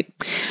DMs, right?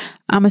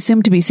 I'm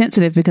assumed to be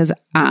sensitive because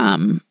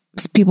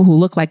people who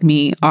look like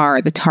me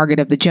are the target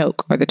of the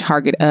joke or the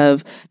target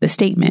of the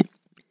statement.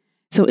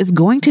 So it's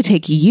going to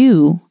take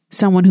you,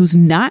 someone who's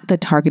not the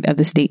target of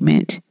the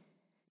statement,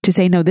 to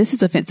say, no, this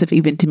is offensive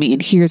even to me,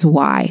 and here's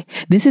why.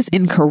 This is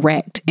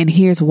incorrect, and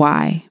here's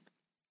why.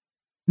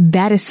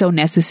 That is so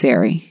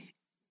necessary.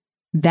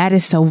 That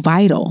is so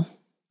vital,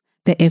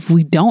 that if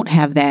we don't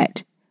have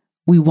that,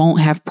 we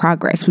won't have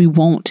progress. We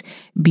won't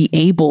be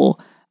able,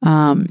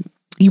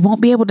 you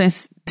won't be able to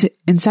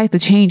incite the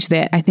change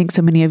that I think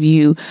so many of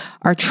you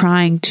are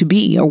trying to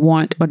be or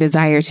want or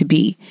desire to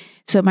be.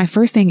 So my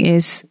first thing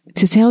is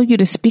to tell you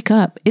to speak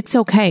up. It's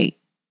okay.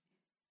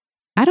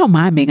 I don't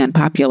mind being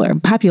unpopular.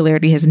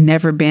 Popularity has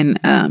never been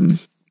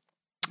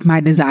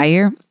my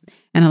desire.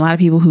 And a lot of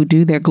people who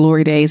do, their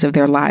glory days of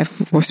their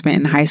life were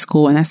spent in high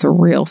school, and that's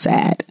real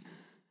sad.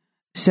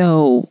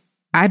 So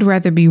I'd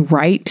rather be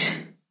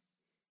right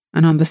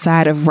and on the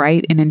side of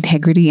right and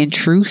integrity and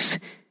truth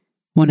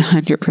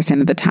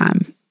 100% of the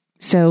time.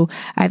 So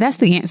that's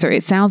the answer.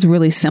 It sounds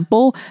really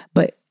simple,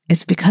 but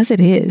it's because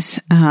it is.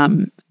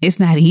 It's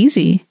not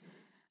easy,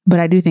 but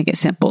I do think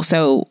it's simple.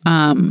 So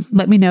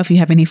let me know if you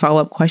have any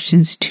follow-up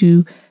questions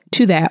to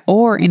that,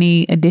 or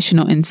any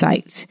additional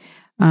insights,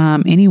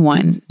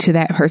 anyone, to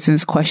that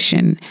person's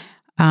question.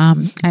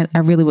 I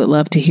really would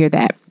love to hear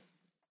that.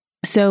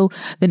 So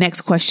the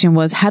next question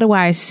was, how do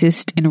I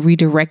assist in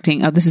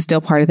redirecting? Oh, this is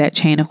still part of that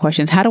chain of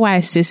questions. How do I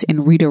assist in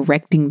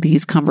redirecting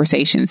these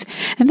conversations?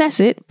 And that's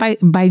it, by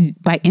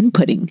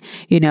inputting.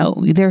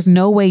 There's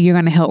no way you're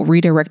going to help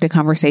redirect a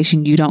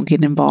conversation you don't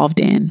get involved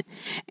in.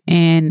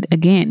 And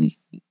again,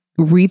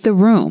 read the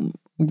room,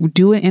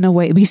 do it in a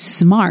way, be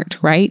smart,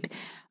 right?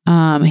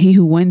 He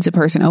who wins a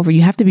person over,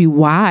 you have to be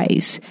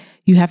wise.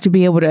 You have to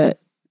be able to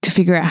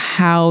figure out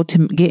how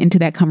to get into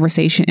that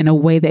conversation in a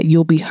way that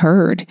you'll be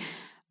heard.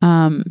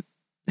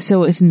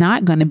 So it's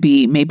not going to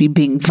be maybe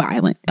being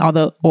violent,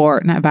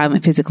 or not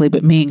violent physically,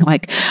 but being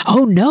like,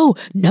 oh, no,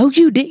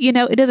 you did,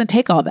 it doesn't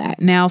take all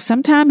that. Now,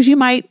 sometimes you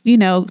might,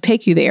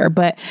 take you there,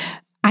 but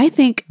I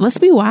think let's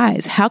be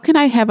wise. How can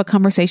I have a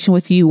conversation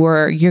with you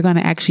where you're going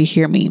to actually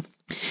hear me?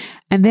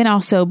 And then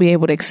also be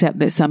able to accept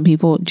that some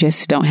people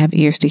just don't have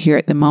ears to hear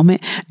at the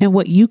moment. And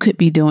what you could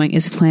be doing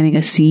is planting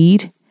a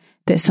seed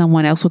that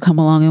someone else will come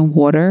along and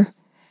water,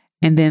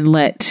 and then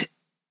let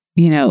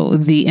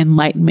the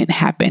enlightenment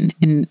happen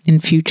in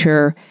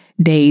future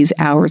days,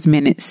 hours,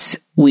 minutes,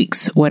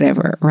 weeks,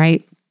 whatever,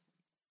 right?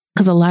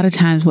 Because a lot of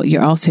times what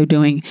you're also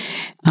doing,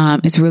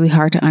 it's really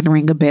hard to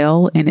unring a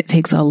bell, and it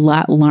takes a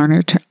lot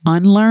longer to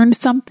unlearn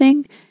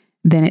something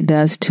than it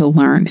does to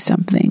learn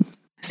something.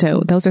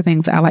 So those are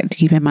things I like to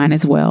keep in mind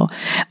as well.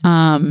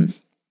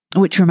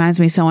 Which reminds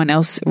me, someone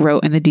else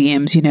wrote in the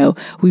DMs,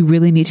 we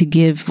really need to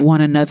give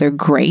one another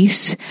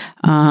grace.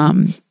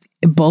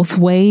 Both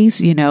ways,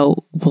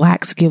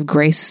 Blacks give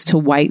grace to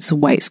whites,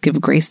 whites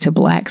give grace to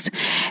Blacks.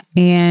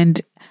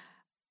 And,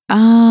 there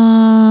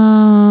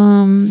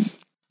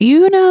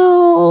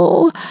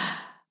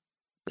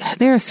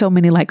are so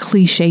many like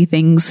cliche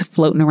things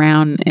floating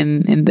around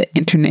in the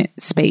internet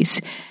space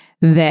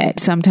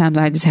that sometimes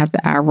I just have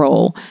to eye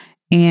roll.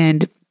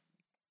 And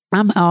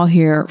I'm all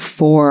here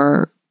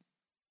for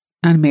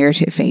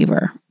unmerited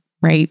favor,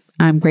 right?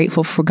 I'm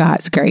grateful for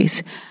God's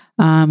grace.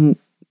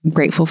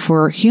 Grateful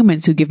for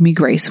humans who give me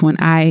grace when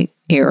I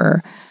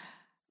err.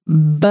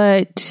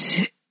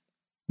 But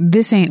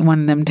this ain't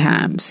one of them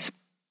times,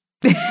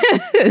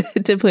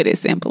 to put it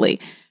simply.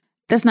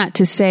 That's not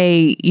to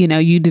say,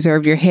 you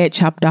deserve your head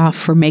chopped off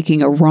for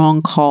making a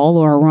wrong call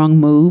or a wrong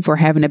move or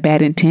having a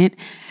bad intent.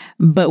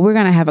 but we're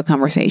going to have a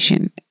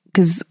conversation,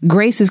 because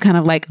grace is kind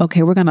of like,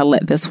 okay, we're going to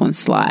let this one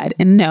slide.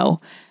 And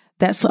no,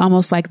 that's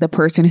almost like the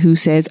person who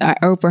says, I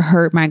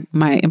overheard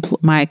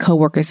my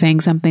coworker saying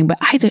something, but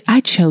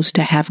I chose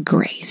to have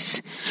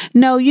grace.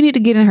 No, you need to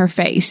get in her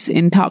face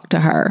and talk to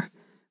her,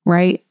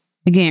 right?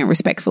 Again,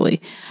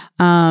 respectfully.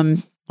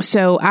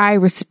 So I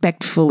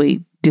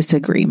respectfully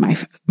disagree, my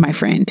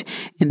friend,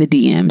 in the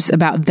DMs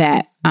about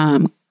that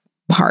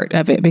part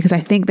of it, because I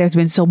think there's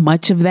been so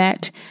much of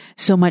that,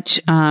 so much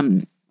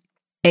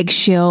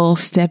eggshell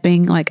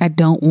stepping. Like, I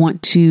don't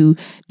want to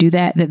do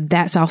that.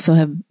 That's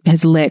also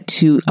has led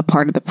to a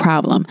part of the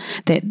problem,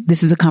 that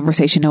this is a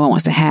conversation no one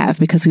wants to have,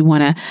 because we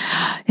want to,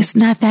 it's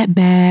not that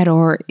bad,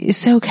 or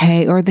it's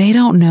okay, or they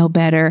don't know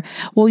better.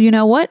 Well, you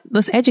know what?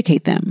 Let's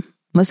educate them.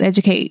 Let's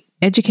educate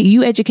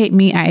you, educate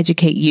me, I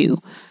educate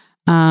you.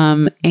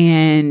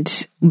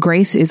 And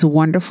grace is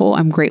wonderful.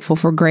 I'm grateful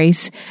for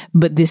grace,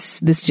 but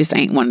this just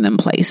ain't one of them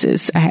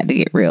places. I had to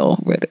get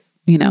real.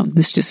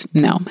 This just,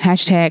 no,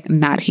 hashtag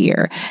not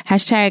here.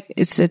 Hashtag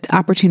it's an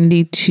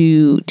opportunity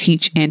to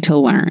teach and to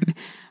learn,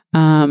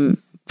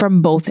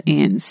 from both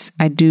ends.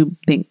 I do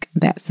think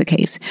that's the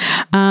case.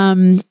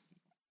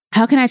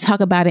 How can I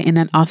talk about it in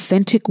an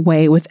authentic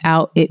way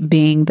without it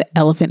being the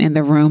elephant in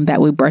the room that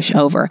we brush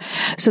over?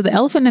 So the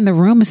elephant in the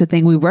room is the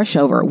thing we brush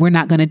over. We're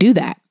not going to do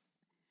that.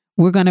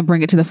 We're going to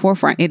bring it to the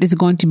forefront. It is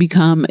going to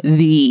become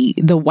the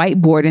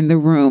whiteboard in the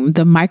room,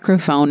 the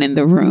microphone in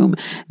the room,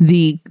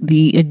 the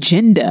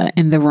agenda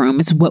in the room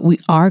is what we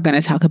are going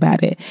to talk about.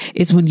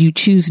 It's when you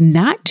choose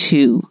not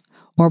to,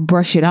 or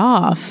brush it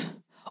off,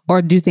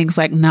 or do things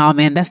like, no,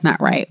 man, that's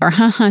not right. Or,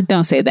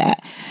 don't say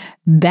that.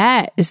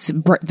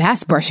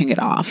 That's brushing it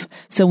off.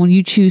 So when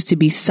you choose to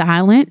be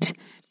silent,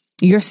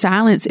 your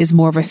silence is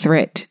more of a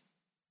threat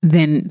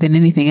than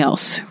anything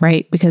else,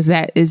 right? Because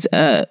that is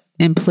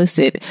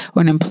implicit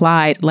or an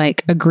implied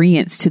like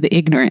agreeance to the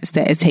ignorance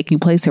that is taking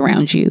place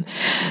around you.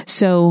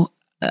 So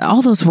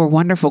all those were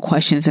wonderful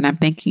questions, and I'm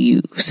thanking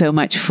you so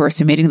much for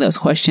submitting those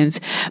questions.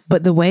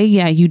 But the way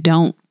you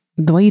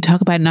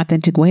talk about it in an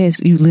authentic way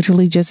is you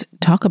literally just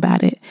talk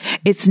about it.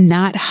 It's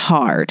not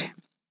hard.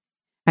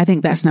 I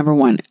think that's number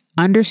one.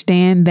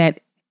 Understand that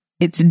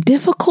it's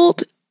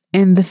difficult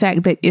in the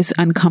fact that it's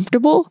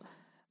uncomfortable,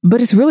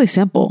 but it's really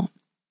simple.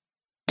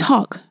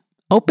 Talk.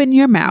 Open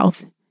your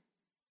mouth.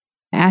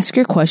 Ask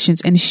your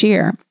questions and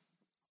share.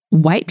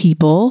 White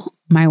people,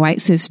 my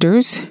white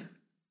sisters,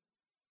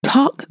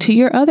 talk to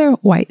your other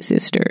white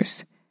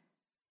sisters.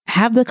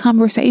 Have the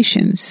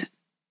conversations.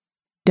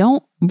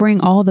 Don't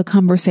bring all the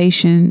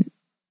conversation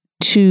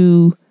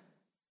to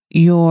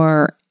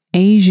your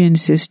Asian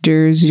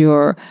sisters,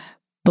 your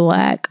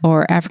Black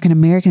or African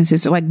American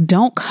sisters. Like,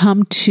 don't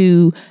come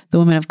to the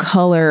women of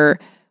color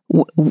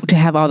to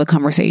have all the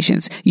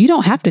conversations. You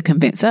don't have to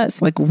convince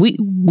us. Like, we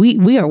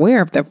are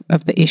aware of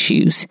the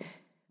issues.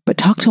 But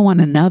talk to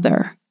one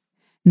another.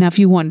 Now, if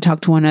you want to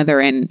talk to one another,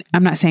 and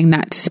I'm not saying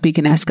not to speak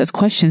and ask us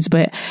questions,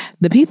 but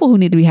the people who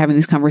need to be having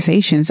these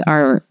conversations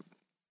are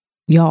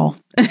y'all.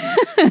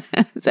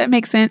 Does that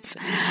make sense?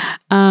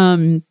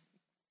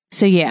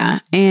 So yeah.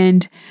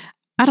 And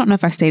I don't know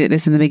if I stated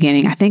this in the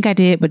beginning. I think I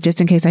did, but just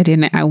in case I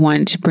didn't, I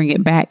wanted to bring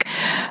it back.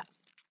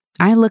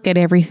 I look at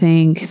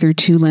everything through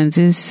two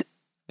lenses: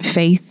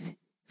 faith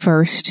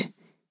first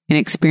and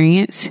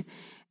experience.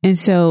 And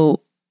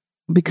so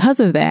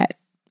because of that,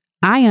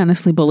 I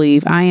honestly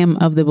believe, I am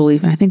of the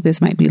belief, and I think this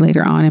might be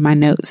later on in my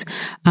notes,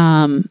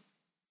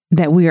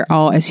 that we are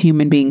all as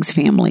human beings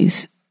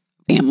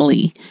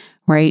family,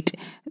 right?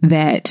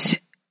 That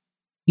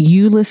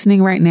you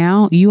listening right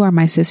now, you are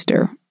my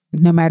sister.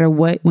 No matter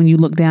what, when you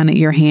look down at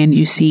your hand,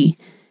 you see,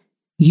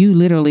 you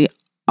literally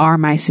are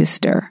my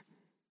sister.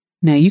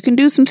 Now you can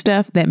do some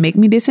stuff that make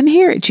me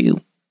disinherit you,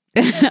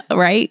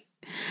 right?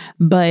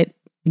 But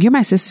you're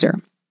my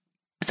sister.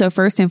 So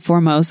first and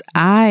foremost,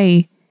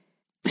 I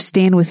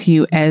stand with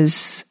you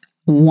as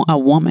a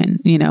woman,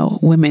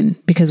 women,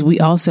 because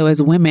we also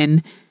as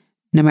women,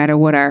 no matter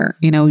what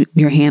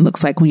your hand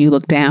looks like when you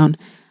look down,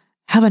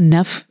 have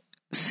enough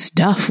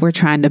stuff we're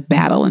trying to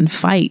battle and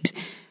fight,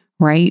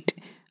 right?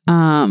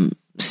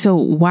 So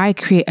why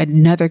create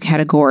another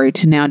category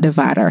to now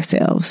divide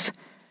ourselves?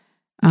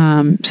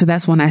 So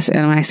that's when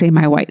I say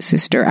my white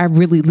sister, I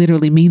really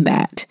literally mean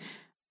that.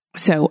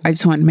 So I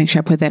just wanted to make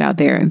sure I put that out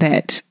there,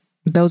 that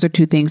those are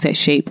two things that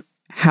shape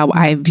how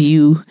I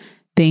view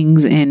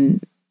things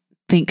and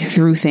think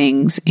through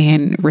things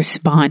and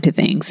respond to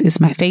things, is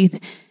my faith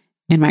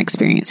and my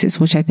experiences,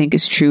 which I think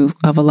is true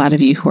of a lot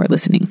of you who are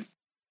listening.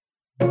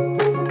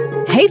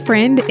 Hey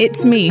friend,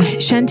 it's me,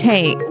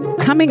 Shantae,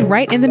 coming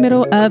right in the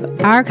middle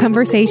of our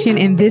conversation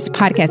in this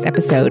podcast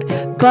episode,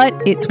 but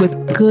it's with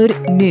good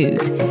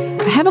news.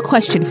 I have a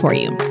question for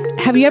you.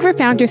 Have you ever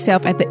found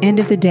yourself at the end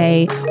of the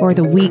day or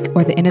the week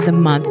or the end of the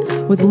month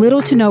with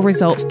little to no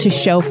results to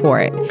show for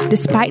it,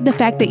 despite the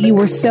fact that you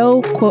were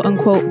so quote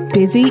unquote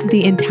busy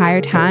the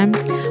entire time?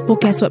 Well,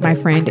 guess what, my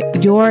friend?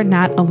 You're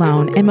not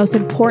alone. And most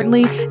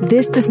importantly,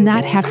 this does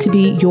not have to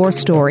be your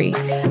story.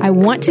 I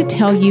want to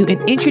tell you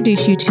and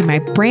introduce you to my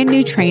brand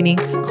new training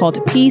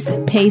called Peace,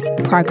 Pace,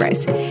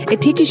 Progress.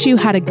 It teaches you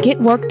how to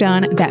get work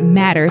done that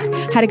matters,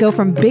 how to go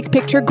from big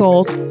picture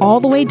goals all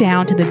the way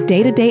down to the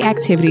day-to-day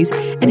activities,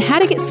 and how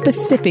to get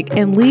specific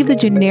and leave the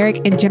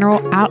generic and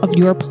general out of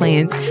your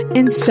plans,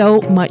 and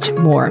so much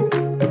more.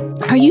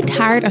 Are you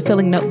tired of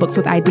filling notebooks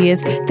with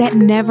ideas that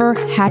never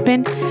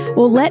happen?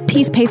 Well, let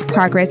Peace, Pace,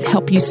 Progress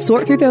help you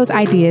sort through those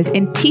ideas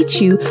and teach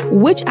you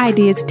which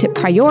ideas to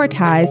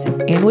prioritize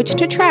and which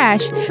to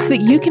trash so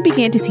that you can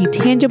begin to see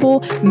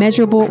tangible,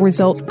 measurable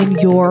results in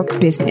your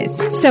business.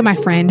 So, my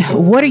friend,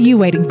 what are you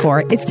waiting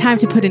for? It's time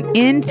to put an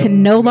end to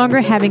no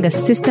longer having a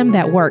system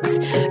that works.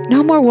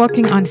 No more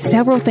working on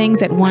several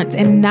things at once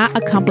and not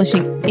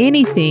accomplishing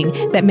anything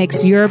that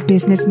makes your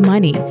business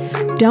money.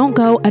 Don't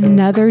go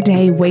another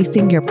day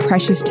wasting your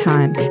precious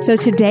time. So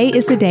today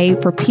is the day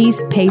for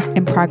peace, pace,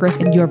 and progress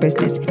in your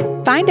business.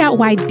 Find out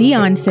why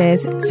Dion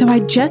says, so I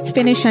just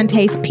finished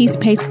Shantae's Peace,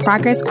 Pace,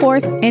 Progress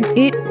course, and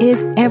it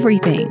is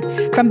everything.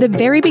 From the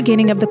very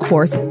beginning of the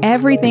course,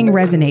 everything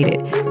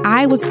resonated.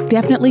 I was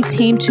definitely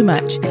team too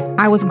much.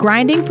 I was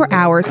grinding for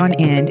hours on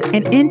end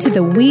and into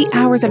the wee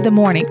hours of the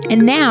morning.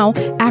 And now,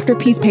 after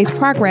Peace, Pace,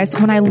 Progress,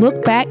 when I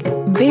look back,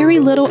 very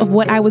little of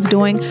what I was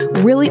doing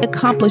really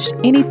accomplished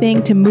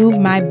anything to move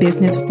my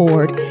business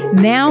forward.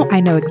 Now I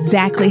know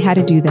exactly how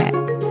to do that.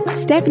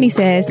 Stephanie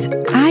says,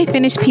 I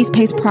finished Peace,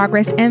 Pace,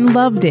 Progress and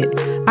loved it.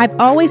 I've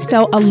always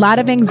felt a lot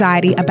of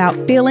anxiety about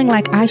feeling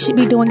like I should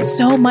be doing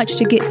so much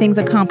to get things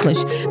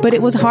accomplished, but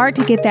it was hard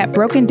to get that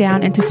broken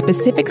down into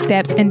specific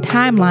steps and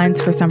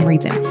timelines for some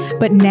reason.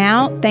 But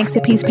now, thanks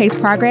to Peace, Pace,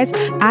 Progress,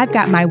 I've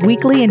got my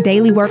weekly and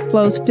daily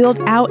workflows filled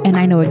out and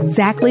I know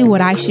exactly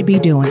what I should be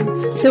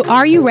doing. So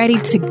are you ready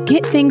to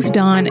get things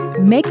done,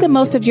 make the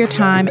most of your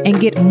time, and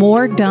get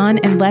more done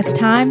in less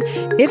time?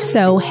 If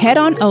so, head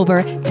on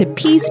over to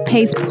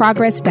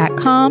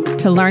peacepaceprogress.com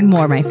to learn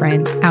more, my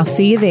friend. I'll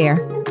see you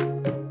there.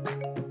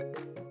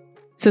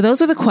 So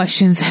those are the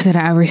questions that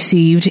I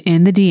received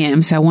in the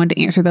DM. So I wanted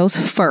to answer those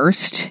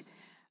first.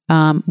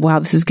 Wow,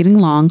 this is getting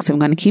long, so I'm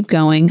going to keep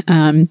going.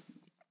 And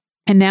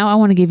now I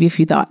want to give you a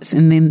few thoughts.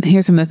 And then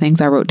here's some of the things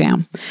I wrote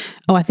down.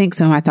 Oh, I think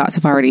some of my thoughts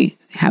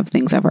have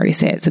things I've already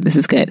said. So this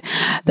is good.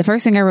 The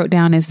first thing I wrote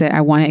down is that I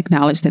want to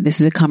acknowledge that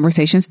this is a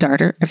conversation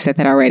starter. I've said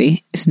that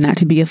already. It's not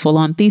to be a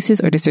full-on thesis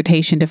or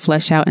dissertation to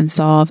flesh out and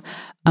solve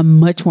a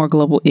much more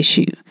global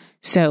issue.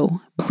 So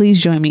please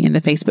join me in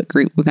the Facebook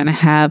group. We're going to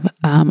have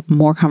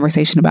more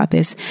conversation about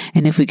this.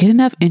 And if we get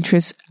enough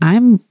interest,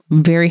 I'm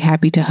very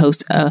happy to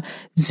host a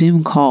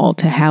Zoom call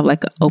to have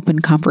like an open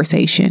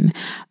conversation.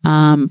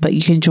 But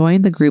you can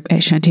join the group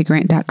at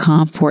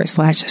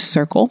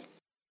shantaegrant.com/circle.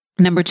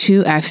 Number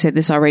 2, I've said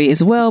this already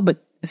as well,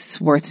 but it's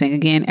worth saying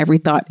again. Every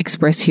thought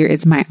expressed here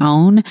is my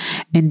own,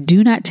 and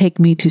do not take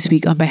me to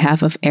speak on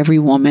behalf of every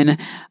woman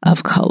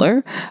of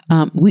color.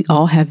 We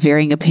all have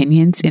varying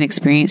opinions and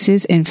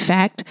experiences. In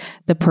fact,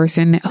 the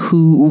person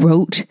who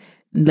wrote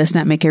Let's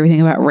Not Make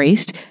Everything About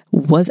Race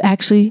was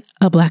actually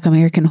a Black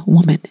American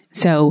woman.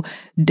 So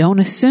don't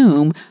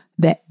assume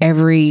that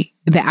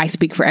I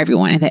speak for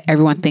everyone and that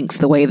everyone thinks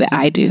the way that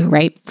I do,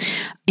 right?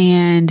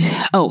 And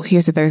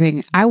here's the third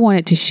thing. I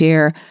wanted to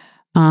share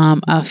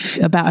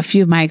about a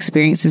few of my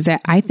experiences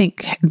that I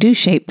think do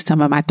shape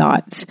some of my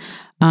thoughts.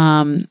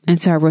 And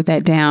so I wrote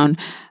that down.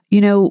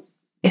 You know,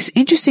 it's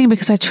interesting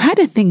because I try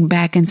to think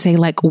back and say,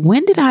 like,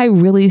 when did I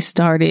really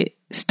start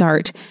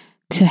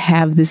to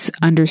have this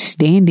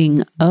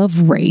understanding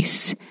of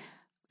race?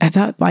 I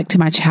thought, like, to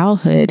my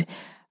childhood,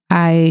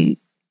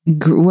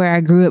 where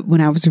I grew up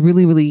when I was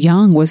really, really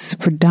young was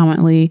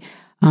predominantly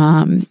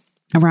around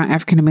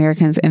African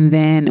Americans. And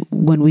then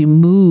when we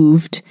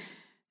moved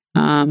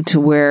to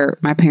where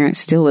my parents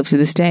still live to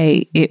this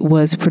day, it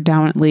was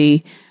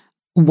predominantly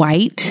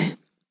white.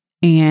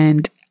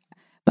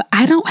 But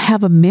I don't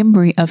have a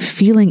memory of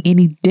feeling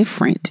any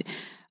different.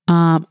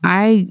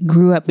 I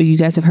grew up, you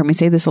guys have heard me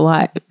say this a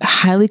lot,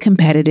 highly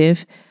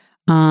competitive,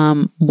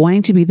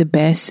 wanting to be the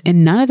best.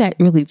 And none of that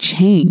really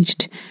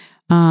changed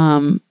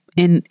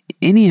in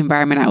any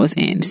environment I was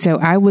in. So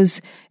I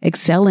was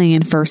excelling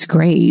in first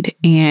grade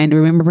and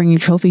remember bringing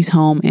trophies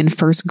home in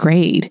first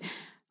grade.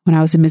 When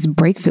I was in Miss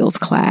Breakfield's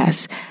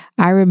class,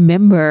 I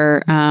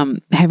remember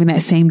having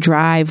that same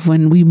drive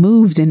when we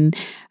moved and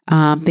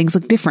things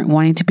looked different,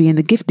 wanting to be in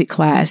the gifted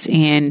class.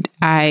 And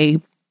I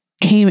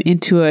came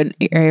into an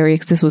area,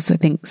 because this was, I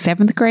think,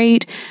 7th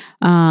grade,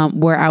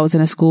 where I was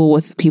in a school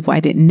with people I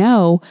didn't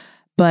know,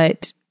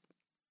 but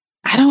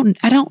I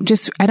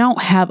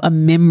don't have a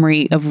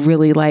memory of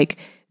really like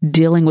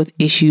dealing with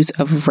issues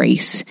of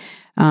race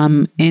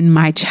in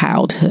my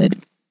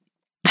childhood.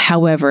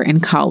 However, in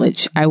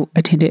college, I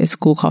attended a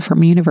school called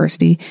Furman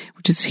University,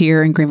 which is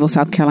here in Greenville,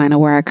 South Carolina,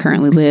 where I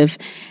currently live.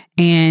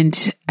 And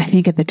I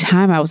think at the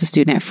time I was a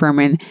student at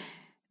Furman,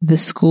 the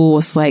school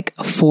was like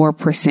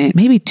 4%,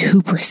 maybe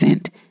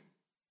 2%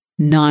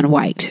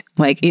 non-white.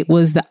 Like it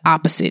was the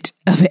opposite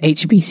of a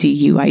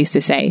HBCU, I used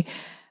to say.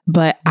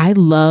 But I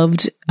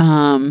loved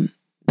the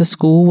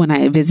school when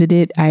I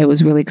visited. I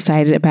was really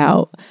excited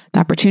about the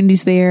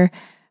opportunities there.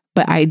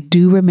 But I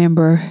do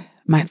remember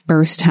my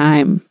first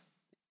time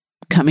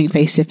coming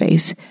face to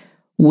face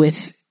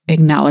with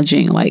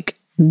acknowledging like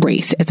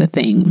race as a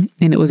thing.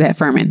 And it was at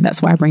Furman.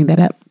 That's why I bring that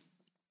up.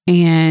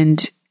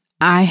 And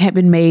I had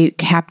been made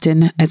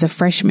captain as a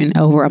freshman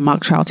over a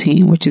mock trial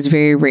team, which is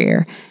very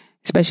rare,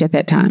 especially at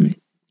that time.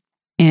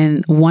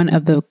 And one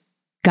of the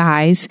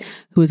guys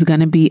who was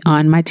going to be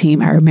on my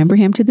team, I remember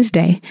him to this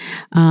day,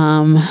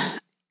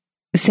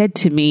 said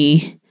to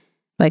me,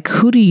 like,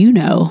 who do you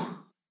know?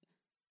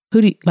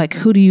 Who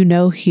do you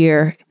know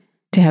here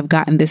to have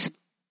gotten this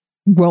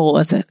role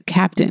as a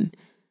captain?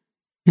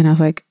 And I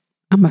was like,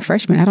 I'm a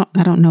freshman.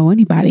 I don't know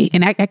anybody.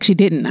 And I actually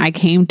didn't. I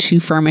came to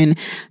Furman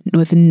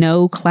with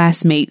no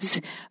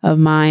classmates of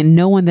mine,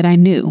 no one that I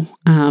knew.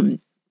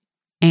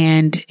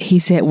 And he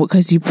said, well,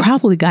 because you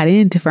probably got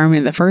into Furman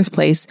in the first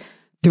place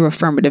through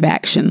affirmative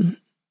action.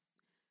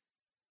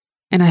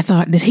 And I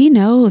thought, does he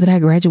know that I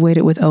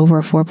graduated with over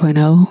a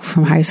 4.0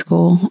 from high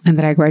school and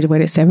that I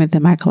graduated 7th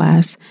in my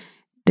class?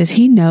 Does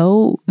he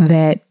know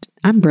that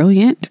I'm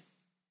brilliant?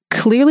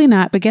 Clearly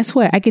not, but guess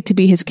what? I get to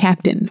be his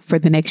captain for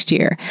the next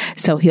year,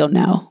 so he'll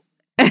know.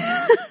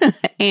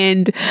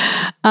 And,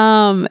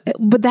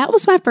 but that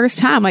was my first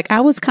time. Like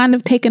I was kind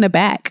of taken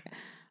aback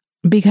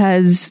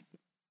because,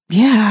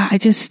 yeah,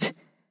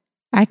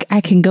 I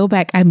can go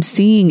back. I'm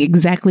seeing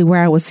exactly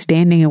where I was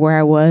standing and where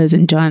I was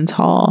in John's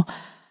Hall.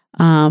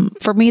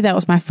 For me, that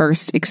was my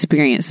first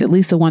experience, at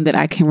least the one that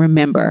I can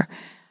remember.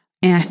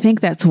 And I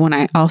think that's when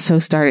I also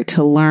started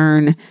to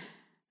learn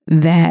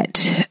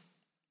that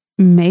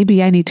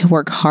maybe I need to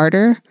work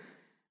harder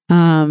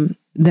than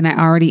I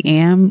already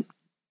am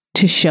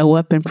to show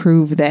up and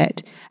prove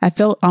that. I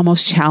felt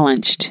almost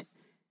challenged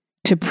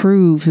to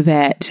prove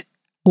that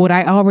what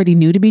I already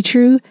knew to be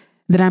true,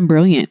 that I'm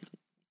brilliant,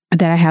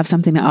 that I have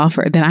something to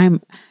offer, that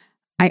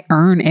I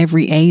earn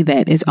every A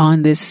that is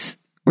on this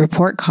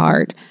report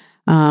card,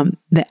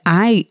 that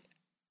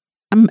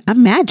I'm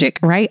magic,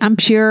 right? I'm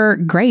pure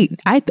great.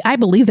 I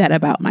believe that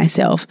about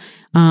myself.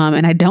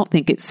 And I don't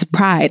think it's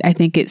pride. I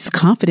think it's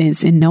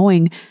confidence in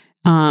knowing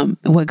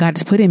what God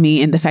has put in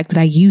me and the fact that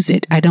I use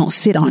it. I don't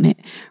sit on it,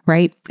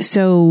 right?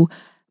 So,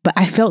 but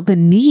I felt the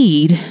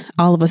need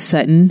all of a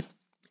sudden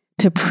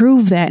to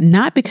prove that,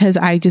 not because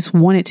I just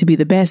wanted to be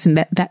the best, and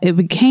that it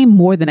became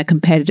more than a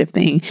competitive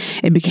thing.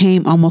 It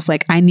became almost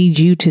like I need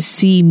you to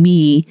see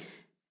me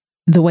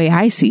the way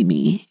I see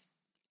me.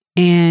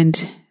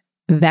 And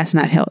that's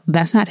not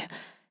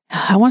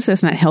I want to say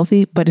that's not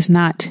healthy, but it's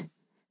not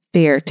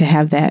fair to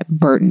have that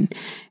burden.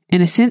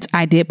 In a sense,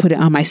 I did put it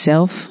on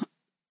myself,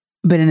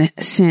 but in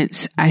a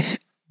sense,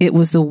 it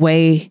was the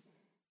way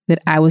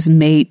that I was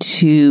made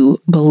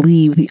to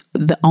believe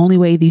the only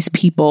way these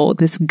people,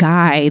 this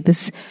guy,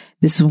 this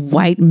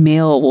white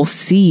male will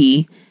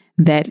see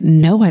that,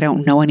 no, I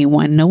don't know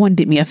anyone. No one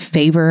did me a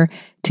favor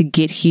to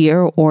get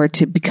here or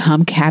to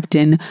become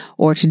captain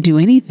or to do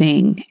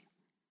anything.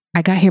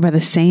 I got here by the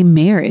same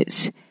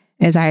merits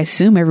as I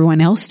assume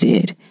everyone else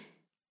did.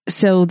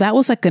 So that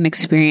was like an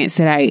experience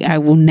that I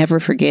will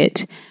never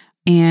forget.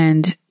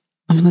 And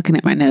I'm looking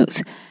at my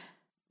notes.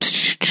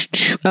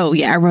 Oh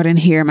yeah, I wrote in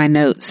here my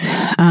notes.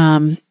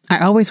 I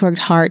always worked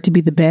hard to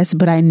be the best,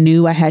 but I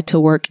knew I had to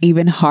work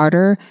even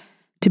harder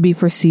to be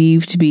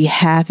perceived to be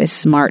half as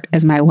smart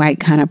as my white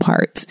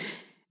counterparts.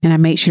 And I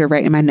made sure to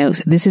write in my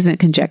notes, this isn't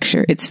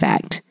conjecture, it's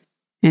fact,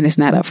 and it's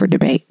not up for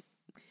debate.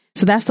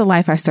 So that's the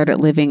life I started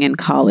living in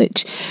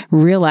college,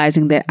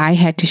 realizing that I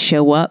had to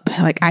show up.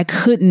 Like I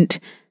couldn't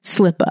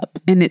slip up.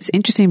 And it's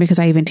interesting because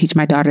I even teach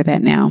my daughter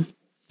that now.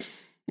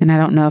 And I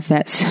don't know if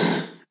that's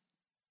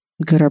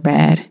good or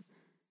bad.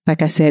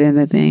 Like I said in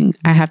the thing,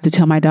 I have to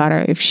tell my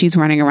daughter, if she's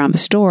running around the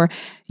store,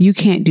 you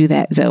can't do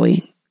that,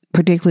 Zoe,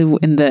 particularly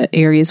in the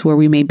areas where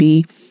we may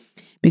be,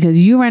 because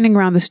you running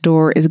around the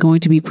store is going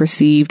to be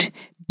perceived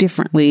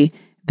differently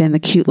than the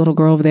cute little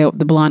girl over there with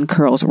the blonde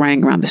curls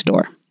running around the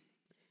store.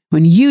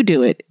 When you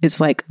do it,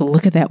 it's like,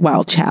 look at that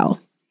wild child.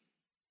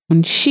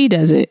 When she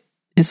does it,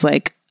 it's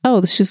like, oh,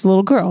 this is just a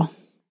little girl.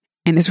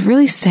 And it's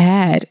really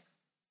sad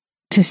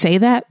to say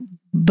that,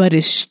 but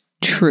it's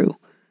true.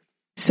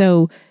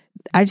 So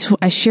I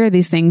share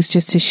these things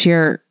just to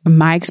share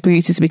my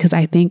experiences, because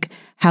I think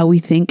how we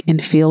think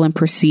and feel and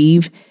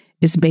perceive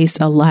is based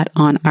a lot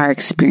on our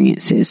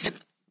experiences.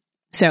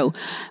 So,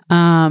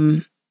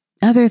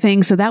 other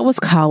things. So that was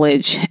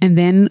college, and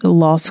then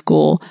law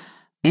school.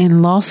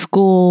 In law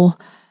school,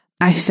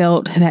 I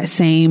felt that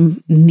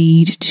same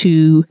need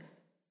to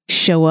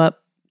show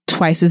up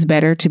twice as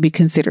better, to be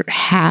considered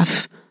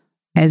half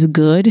as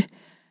good,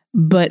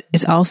 but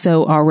it's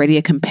also already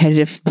a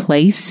competitive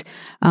place.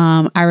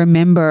 I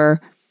remember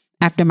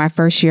after my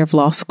first year of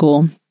law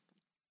school,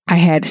 I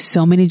had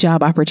so many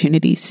job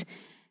opportunities,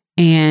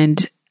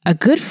 and a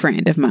good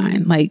friend of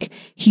mine, like,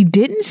 he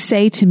didn't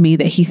say to me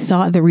that he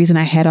thought the reason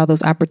I had all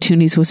those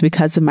opportunities was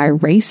because of my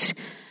race.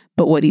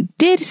 But what he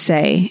did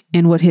say,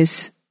 and what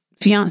his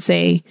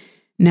fiance,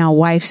 now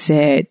wife,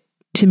 said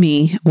to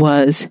me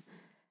was,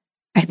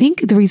 I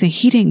think the reason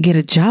he didn't get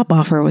a job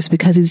offer was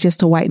because he's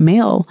just a white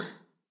male,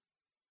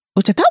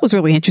 which I thought was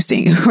really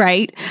interesting,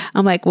 right?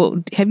 I'm like,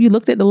 well, have you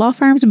looked at the law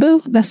firms,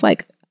 boo? That's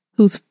like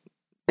who's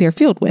they're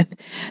filled with.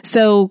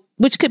 So,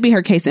 which could be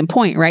her case in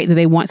point, right? That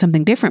they want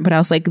something different. But I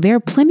was like, there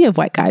are plenty of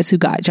white guys who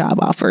got job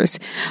offers.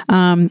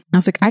 I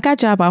was like, I got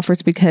job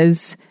offers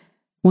because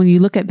when you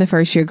look at the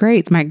first year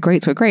grades, my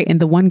grades were great. And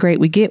the one grade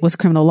we get was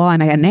criminal law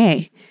and I got an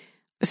A.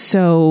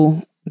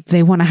 So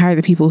they want to hire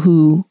the people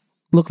who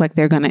look like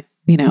they're going to,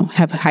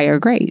 have higher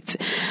grades.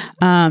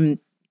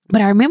 But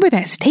I remember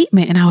that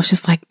statement and I was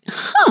just like,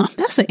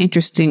 that's an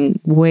interesting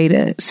way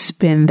to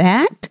spin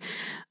that.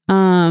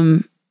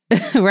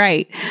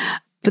 Right.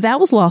 But that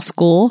was law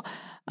school.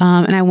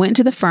 And I went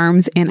to the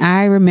firms and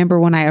I remember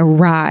when I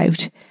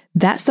arrived,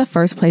 that's the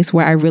first place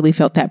where I really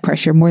felt that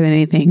pressure more than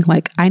anything.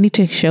 Like I need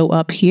to show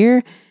up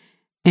here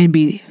and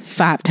be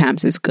 5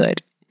 times as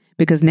good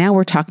because now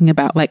we're talking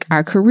about like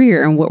our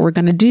career and what we're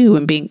going to do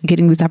and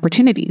getting these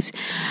opportunities.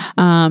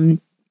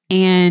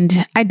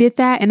 And I did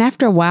that. And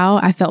after a while,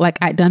 I felt like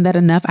I'd done that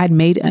enough. I'd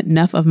made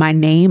enough of my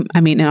name.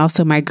 And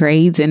also my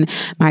grades and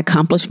my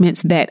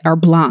accomplishments that are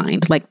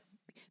blind. Like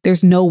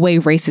there's no way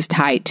race is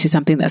tied to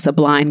something that's a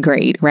blind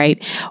grade,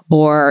 right?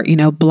 Or,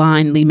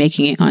 blindly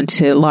making it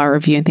onto law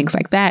review and things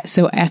like that.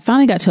 So I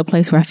finally got to a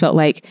place where I felt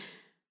like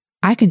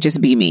I can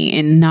just be me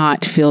and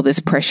not feel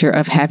this pressure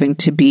of having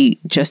to be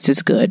just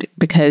as good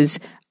because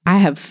I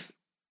have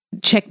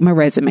checked my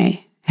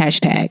resume,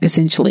 hashtag,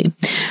 essentially.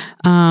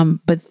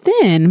 But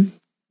then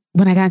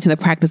when I got into the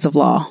practice of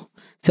law,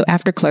 so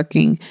after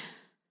clerking,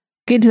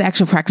 get into the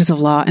actual practice of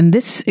law. And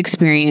this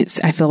experience,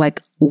 I feel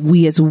like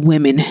we as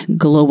women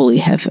globally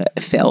have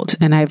felt.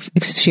 And I've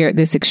shared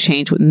this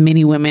exchange with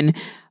many women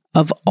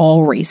of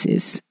all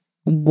races,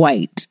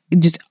 white,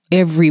 just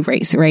every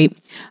race, right?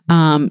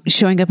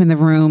 Showing up in the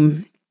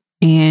room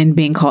and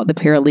being called the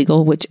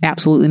paralegal, which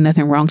absolutely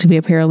nothing wrong to be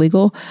a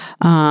paralegal.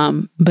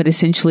 But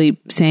essentially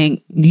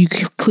saying you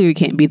clearly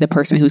can't be the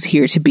person who's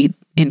here to be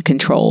in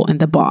control and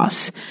the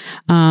boss.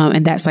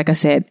 And that's, like I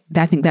said,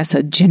 I think that's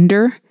a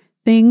gender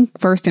thing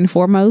first and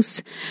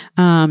foremost.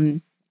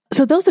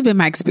 So those have been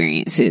my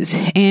experiences,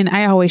 and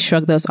I always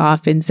shrug those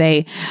off and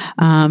say,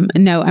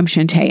 "No, I'm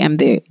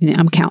Shantae.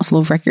 I'm counsel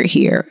of record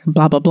here."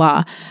 Blah blah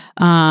blah.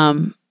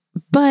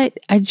 But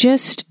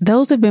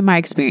those have been my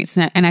experience,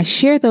 and I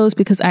share those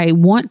because I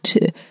want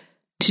to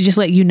just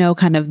let you know,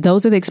 kind of,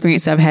 those are the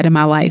experiences I've had in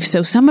my life.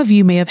 So some of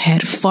you may have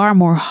had far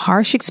more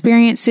harsh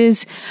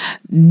experiences,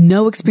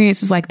 no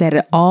experiences like that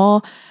at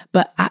all.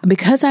 But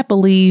because I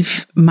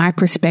believe my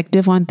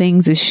perspective on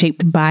things is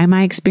shaped by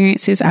my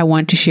experiences, I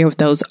want to share what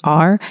those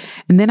are.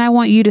 And then I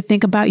want you to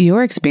think about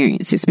your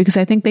experiences because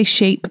I think they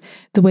shape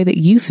the way that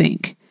you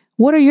think.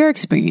 What are your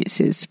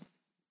experiences?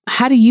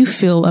 How do you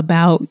feel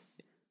about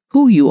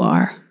who you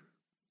are?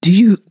 Do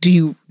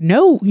you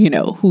know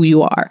who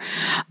you are?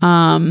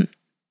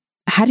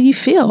 How do you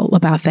feel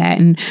about that?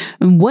 And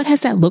what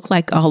has that looked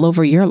like all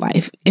over your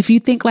life? If you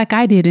think like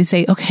I did and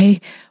say,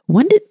 okay,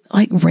 when did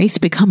race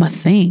become a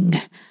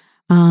thing?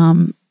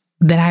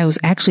 That I was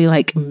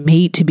actually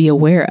made to be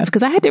aware of,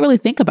 because I had to really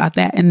think about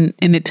that. And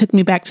it took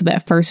me back to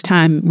that first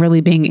time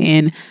really being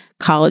in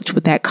college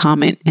with that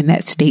comment and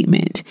that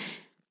statement.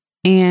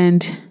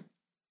 And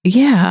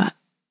yeah,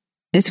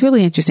 it's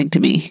really interesting to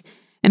me.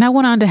 And I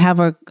went on to have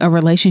a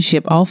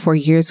relationship all 4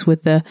 years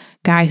with the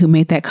guy who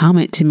made that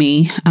comment to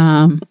me,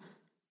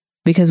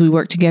 because we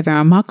worked together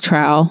on mock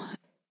trial.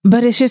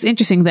 But it's just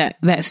interesting that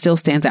still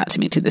stands out to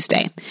me to this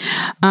day.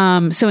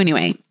 So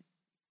anyway,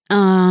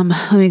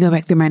 let me go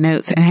back through my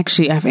notes. And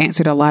actually, I've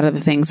answered a lot of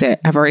the things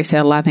that I've already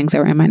said, a lot of things that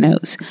were in my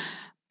notes.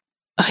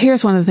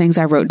 Here's one of the things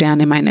I wrote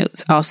down in my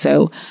notes.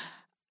 Also,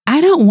 I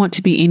don't want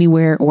to be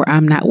anywhere where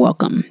I'm not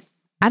welcome.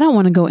 I don't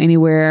want to go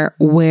anywhere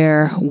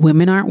where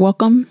women aren't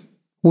welcome,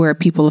 where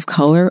people of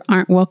color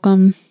aren't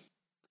welcome.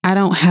 I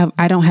don't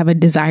have a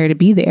desire to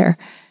be there.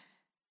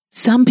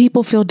 Some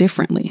people feel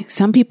differently.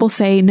 Some people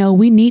say, no,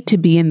 we need to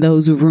be in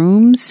those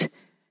rooms,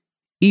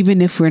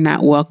 even if we're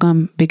not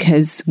welcome,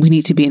 because we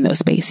need to be in those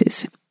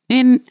spaces.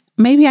 And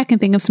maybe I can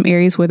think of some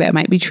areas where that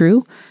might be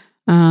true.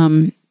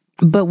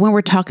 But when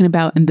we're talking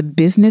about in the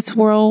business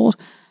world,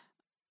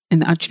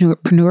 in the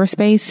entrepreneur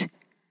space,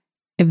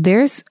 if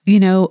there's,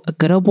 a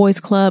good old boys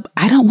club,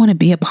 I don't want to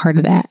be a part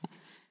of that.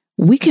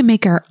 We can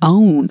make our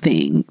own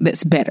thing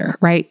that's better,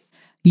 right?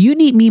 You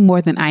need me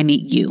more than I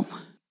need you.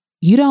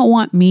 You don't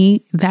want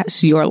me.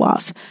 That's your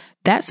loss.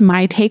 That's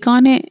my take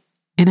on it.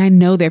 And I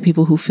know there are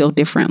people who feel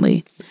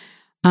differently.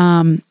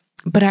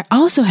 But I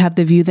also have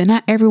the view that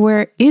not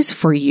everywhere is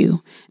for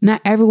you.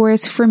 Not everywhere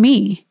is for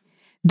me.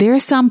 There are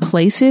some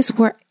places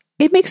where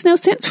it makes no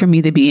sense for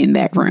me to be in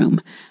that room.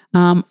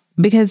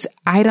 Because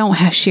I don't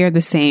share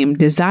the same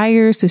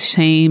desires, the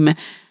same,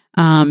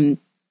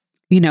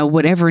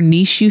 whatever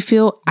niche you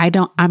feel. I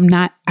don't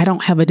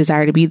have a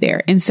desire to be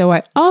there. And so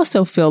I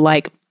also feel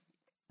like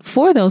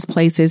for those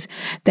places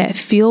that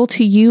feel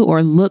to you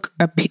or look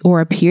or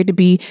appear to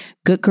be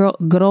good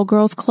old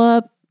girls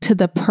club, to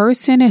the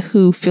person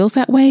who feels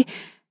that way,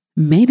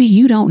 maybe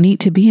you don't need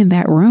to be in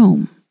that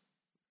room.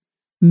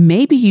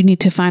 Maybe you need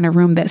to find a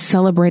room that's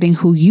celebrating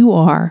who you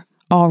are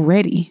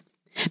already,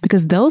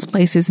 because those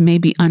places may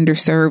be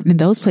underserved and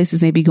those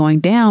places may be going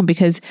down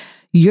because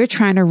you're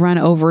trying to run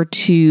over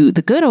to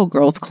the good old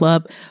girls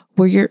club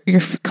where you're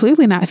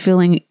clearly not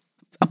feeling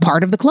a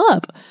part of the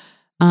club.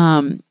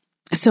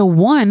 So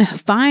one,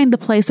 find the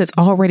place that's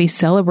already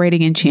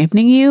celebrating and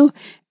championing you.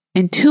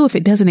 And two, if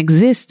it doesn't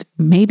exist,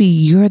 maybe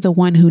you're the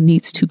one who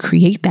needs to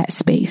create that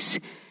space,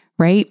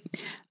 right?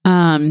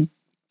 I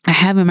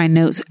have in my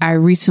notes, I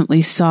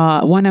recently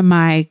saw one of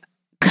my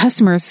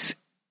customers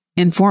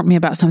informed me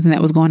about something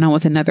that was going on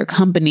with another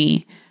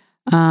company,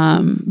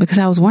 because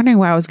I was wondering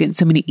why I was getting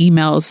so many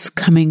emails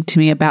coming to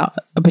me about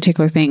a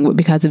particular thing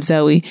because of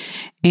Zoe.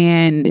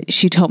 And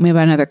she told me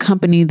about another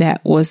company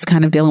that was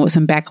kind of dealing with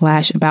some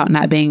backlash about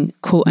not being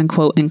quote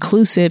unquote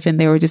inclusive. And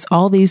there were just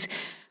all these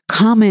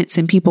comments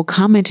and people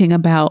commenting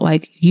about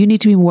like, you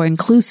need to be more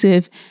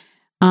inclusive.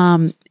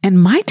 And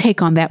my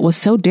take on that was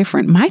so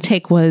different. My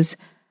take was,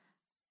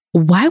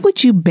 why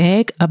would you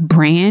beg a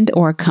brand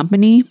or a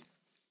company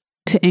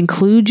to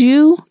include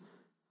you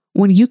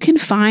when you can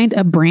find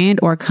a brand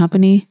or a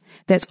company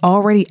that's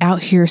already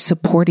out here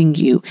supporting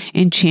you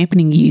and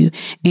championing you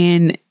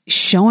and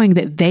showing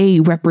that they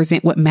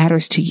represent what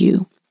matters to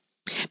you?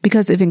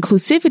 Because if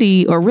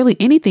inclusivity or really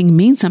anything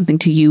means something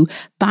to you,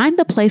 find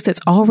the place that's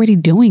already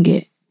doing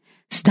it.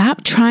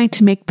 Stop trying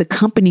to make the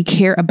company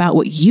care about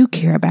what you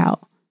care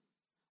about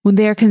when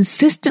they're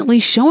consistently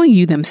showing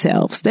you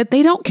themselves that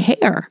they don't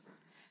care.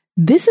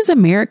 This is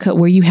America,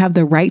 where you have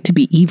the right to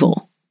be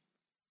evil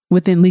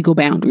within legal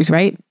boundaries,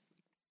 right?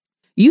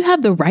 You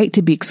have the right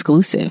to be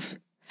exclusive,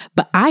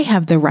 but I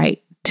have the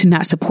right to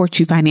not support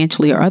you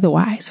financially or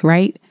otherwise,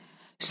 right?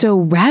 So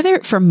rather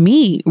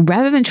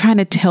than trying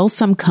to tell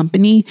some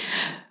company,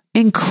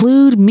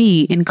 include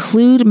me,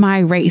 include my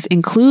race,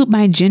 include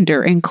my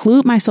gender,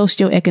 include my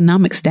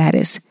socioeconomic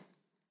status,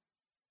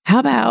 how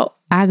about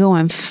I go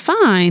and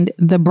find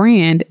the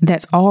brand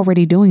that's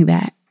already doing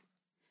that?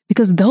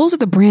 Because those are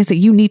the brands that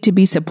you need to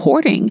be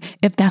supporting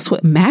if that's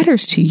what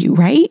matters to you,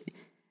 right?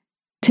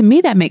 To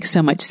me, that makes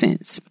so much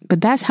sense.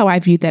 But that's how I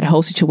viewed that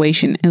whole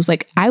situation. It was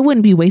like, I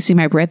wouldn't be wasting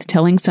my breath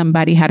telling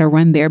somebody how to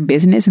run their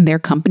business and their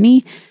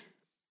company.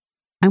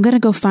 I'm going to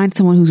go find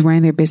someone who's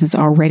running their business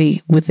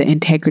already with the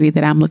integrity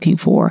that I'm looking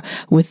for,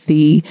 with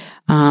the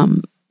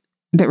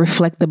that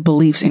reflect the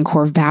beliefs and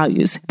core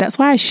values. That's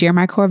why I share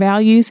my core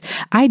values.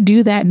 I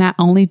do that not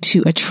only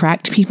to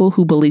attract people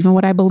who believe in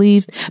what I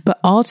believe, but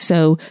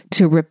also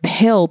to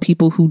repel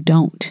people who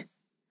don't.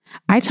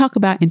 I talk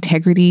about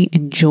integrity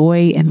and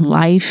joy and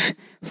life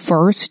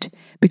first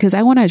because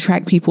I want to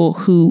attract people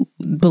who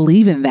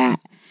believe in that.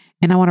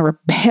 And I want to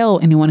repel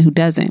anyone who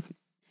doesn't.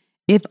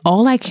 If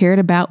all I cared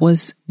about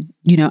was,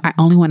 I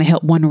only want to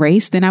help one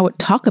race, then I would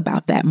talk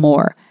about that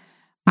more.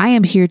 I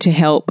am here to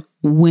help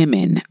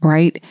women,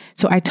 right?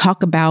 So I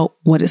talk about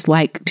what it's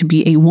like to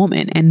be a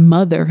woman and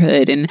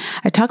motherhood. And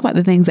I talk about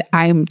the things that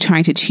I'm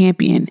trying to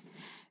champion.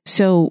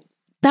 So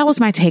that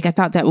was my take. I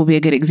thought that would be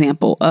a good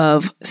example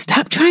of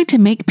stop trying to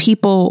make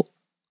people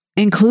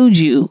include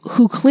you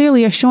who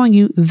clearly are showing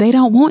you they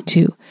don't want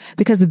to,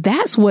 because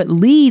that's what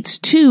leads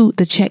to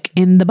the check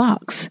in the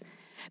box,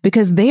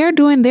 because they are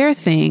doing their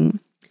thing.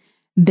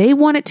 They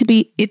want it to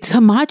be, it's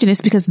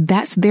homogenous because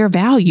that's their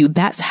value.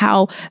 That's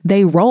how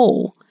they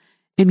roll.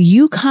 And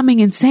you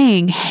coming and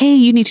saying, hey,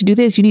 you need to do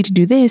this, you need to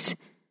do this,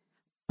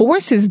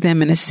 forces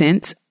them in a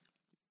sense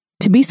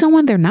to be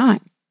someone they're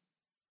not,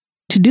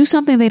 to do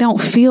something they don't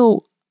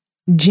feel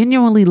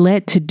genuinely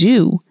led to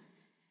do.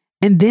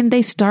 And then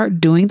they start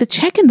doing the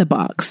check in the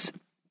box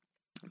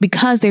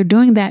because they're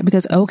doing that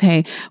because,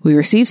 okay, we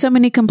receive so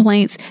many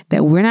complaints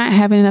that we're not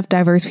having enough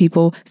diverse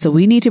people. So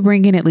we need to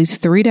bring in at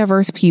least 3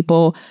 diverse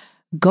people.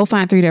 Go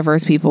find 3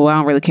 diverse people. I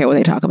don't really care what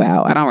they talk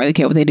about. I don't really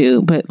care what they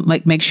do, but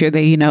like make sure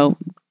they,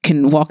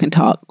 can walk and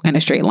talk in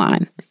a straight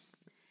line.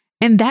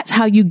 And that's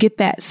how you get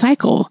that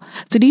cycle.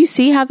 So do you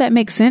see how that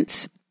makes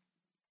sense?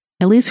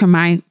 At least from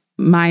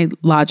my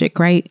logic,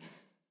 right?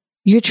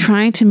 You're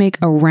trying to make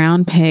a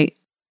round peg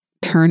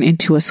turn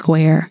into a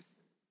square.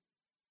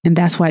 And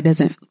that's why it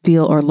doesn't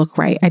feel or look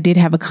right. I did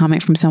have a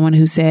comment from someone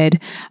who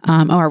said,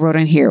 I wrote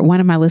in here, one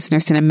of my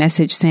listeners sent a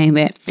message saying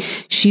that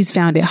she's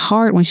found it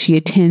hard when she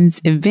attends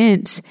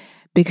events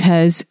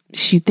because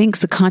she thinks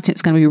the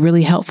content's going to be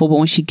really helpful. But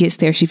when she gets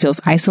there, she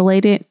feels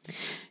isolated.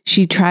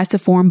 She tries to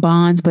form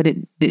bonds, but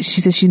she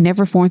says she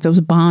never forms those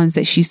bonds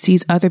that she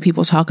sees other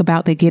people talk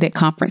about. They get at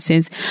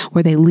conferences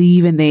where they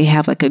leave and they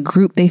have like a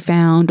group they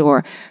found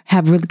or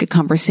have really good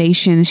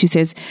conversations. She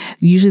says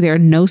usually there are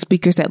no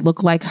speakers that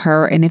look like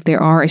her. And if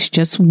there are, it's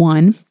just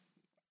one.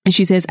 And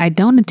she says, I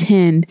don't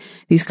attend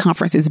these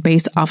conferences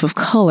based off of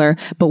color,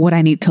 but what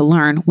I need to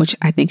learn, which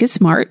I think is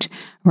smart,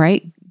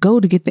 right? Go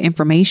to get the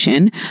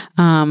information.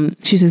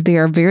 She says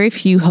there are very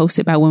few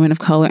hosted by women of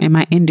color in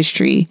my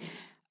industry.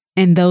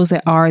 And those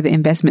that are, the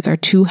investments are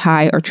too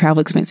high or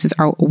travel expenses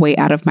are way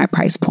out of my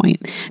price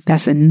point.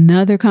 That's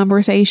another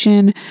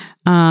conversation.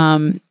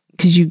 Because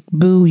because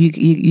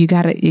you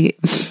gotta,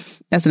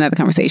 that's another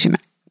conversation.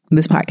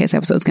 This podcast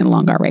episode is getting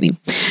long already.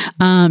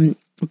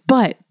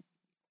 But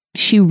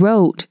she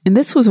wrote, and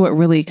this was what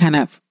really kind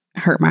of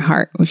hurt my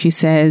heart, where she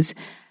says,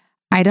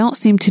 I don't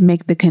seem to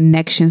make the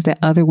connections that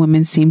other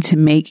women seem to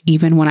make,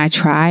 even when I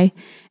try.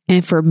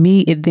 And for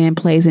me, it then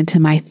plays into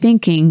my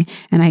thinking,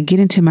 and I get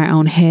into my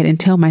own head and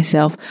tell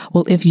myself,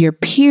 well, if your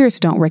peers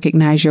don't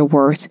recognize your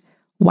worth,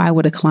 why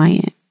would a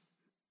client?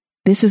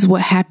 This is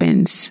what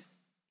happens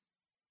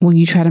when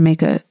you try to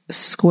make a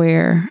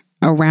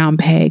round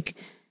peg.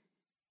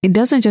 It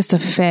doesn't just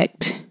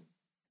affect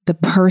the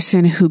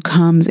person who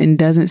comes and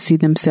doesn't see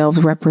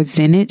themselves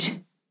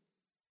represented.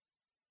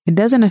 It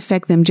doesn't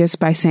affect them just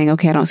by saying,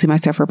 okay, I don't see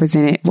myself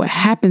represented. What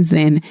happens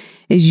then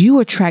is you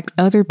attract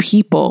other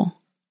people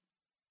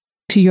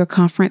to your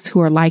conference who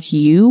are like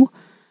you.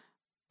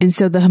 And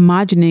so the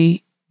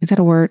homogeny, is that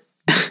a word?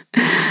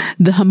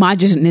 The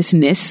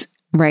homogeneousness,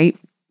 right,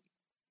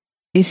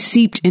 is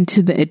seeped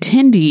into the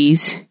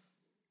attendees.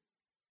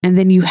 And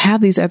then you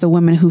have these other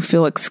women who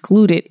feel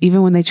excluded,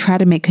 even when they try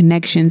to make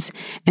connections.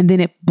 And then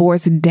it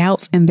bores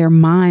doubts in their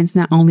minds,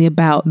 not only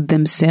about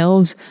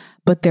themselves,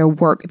 but their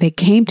work. They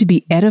came to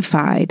be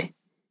edified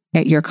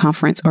at your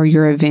conference or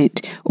your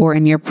event or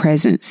in your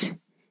presence.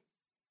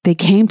 They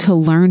came to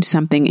learn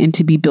something and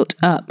to be built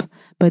up,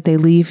 but they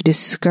leave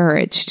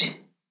discouraged.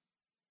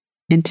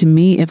 And to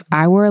me, if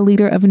I were a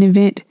leader of an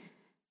event,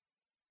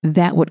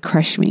 that would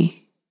crush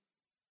me,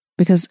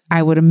 because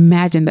I would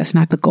imagine that's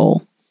not the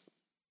goal.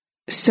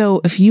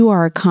 So if you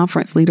are a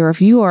conference leader,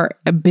 if you are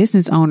a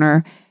business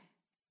owner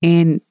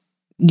and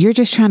you're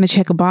just trying to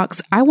check a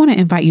box, I want to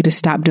invite you to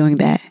stop doing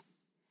that.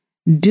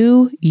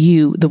 Do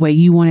you the way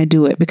you want to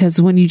do it,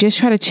 because when you just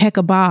try to check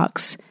a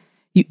box,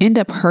 you end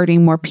up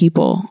hurting more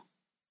people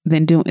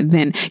than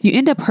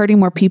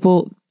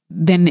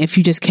if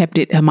you just kept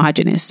it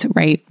homogenous,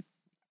 right?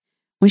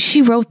 When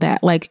she wrote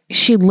that, like,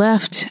 she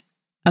left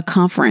a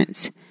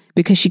conference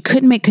because she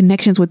couldn't make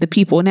connections with the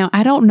people. Now,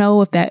 I don't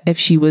know if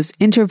she was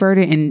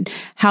introverted and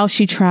how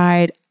she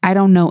tried. I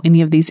don't know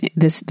any of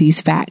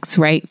these facts,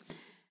 right?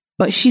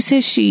 But she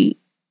says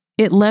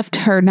it left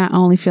her not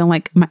only feeling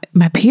like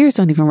my peers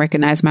don't even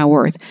recognize my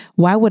worth.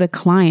 Why would a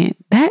client?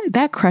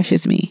 That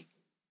crushes me.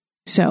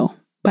 So,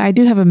 but I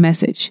do have a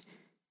message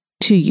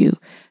to you.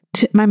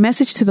 My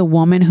message to the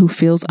woman who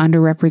feels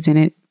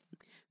underrepresented,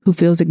 who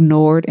feels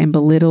ignored and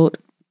belittled,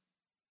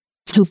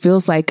 who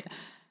feels like,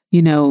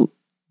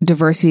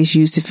 diversity is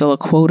used to fill a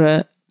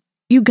quota.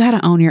 You got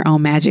to own your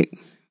own magic.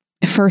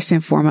 First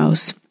and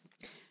foremost,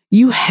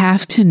 you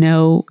have to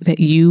know that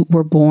you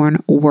were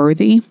born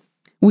worthy.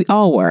 We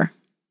all were,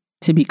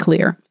 to be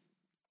clear.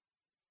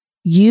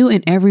 You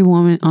and every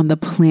woman on the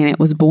planet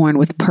was born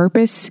with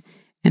purpose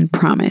and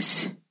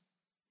promise.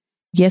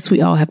 Yes,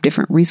 we all have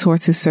different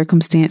resources,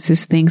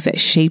 circumstances, things that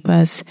shape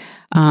us,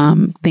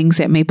 things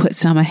that may put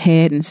some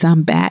ahead and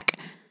some back.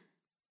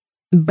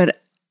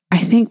 But I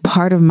think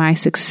part of my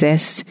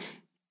success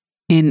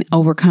in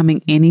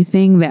overcoming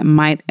anything that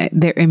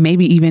and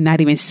maybe even not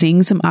even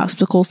seeing some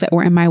obstacles that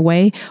were in my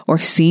way, or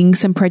seeing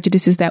some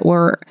prejudices that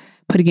were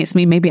put against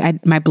me, maybe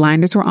my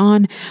blinders were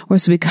on,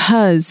 was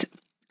because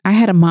I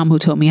had a mom who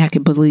told me I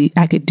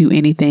could do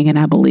anything, and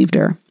I believed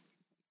her.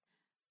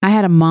 I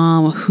had a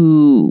mom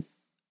who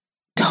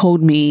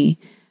told me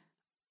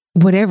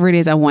whatever it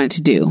is I wanted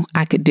to do,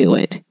 I could do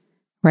it,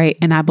 right?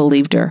 And I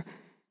believed her.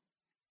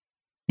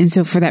 And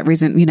so for that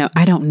reason,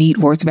 I don't need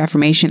words of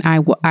affirmation.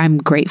 I'm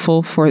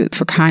grateful for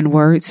kind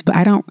words, but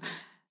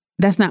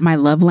that's not my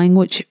love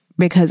language,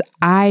 because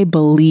I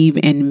believe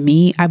in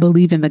me. I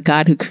believe in the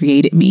God who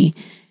created me.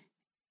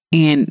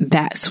 And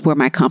that's where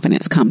my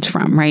confidence comes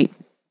from, right?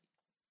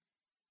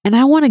 And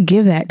I want to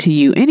give that to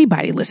you,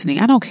 anybody listening.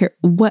 I don't care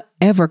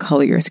whatever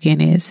color your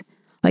skin is.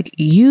 Like,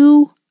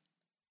 you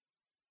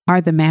are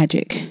the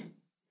magic.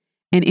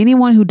 And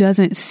anyone who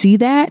doesn't see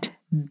that,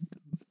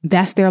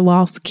 that's their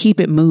loss. Keep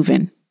it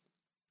moving.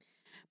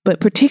 But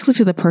particularly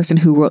to the person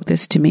who wrote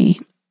this to me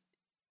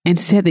and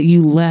said that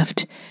you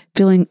left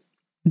feeling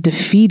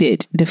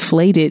defeated,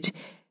 deflated,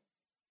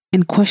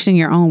 and questioning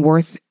your own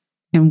worth.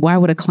 And why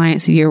would a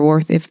client see your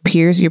worth if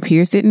your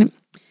peers didn't?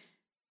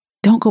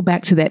 Don't go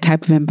back to that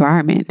type of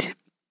environment.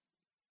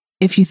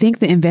 If you think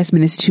the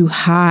investment is too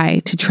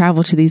high to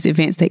travel to these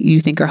events that you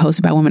think are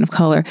hosted by women of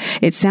color,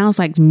 it sounds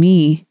like to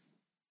me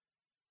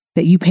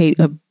that you paid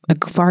a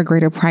far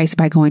greater price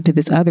by going to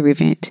this other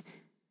event.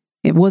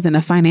 It wasn't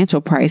a financial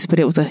price, but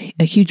it was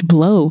a huge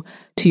blow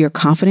to your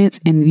confidence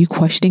and you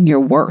questioning your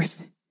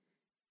worth.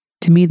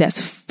 To me,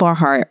 that's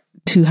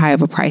too high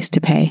of a price to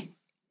pay,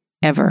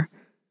 ever.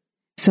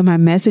 So my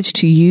message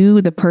to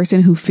you, the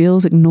person who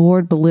feels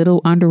ignored,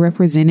 belittled,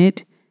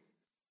 underrepresented,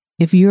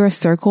 if you're a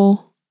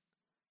circle,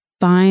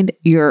 find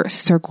your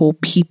circle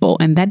people.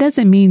 And that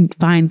doesn't mean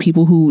find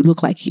people who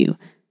look like you.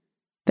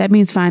 That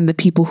means find the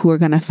people who are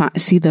going to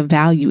see the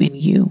value in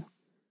you.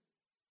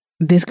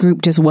 This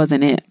group just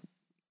wasn't it.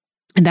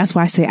 And that's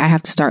why I say I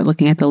have to start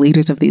looking at the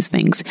leaders of these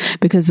things,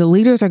 because the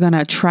leaders are going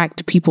to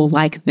attract people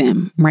like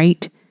them,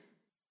 right?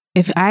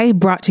 if I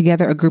brought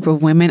together a group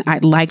of women,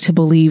 I'd like to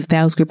believe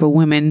those group of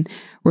women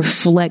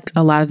reflect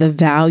a lot of the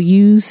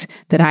values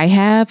that I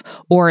have,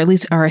 or at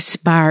least are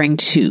aspiring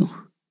to.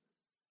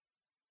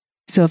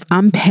 So if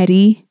I'm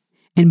petty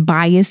and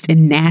biased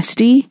and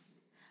nasty,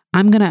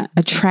 I'm going to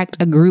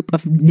attract a group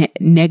of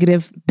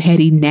negative,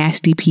 petty,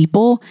 nasty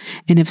people.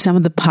 And if some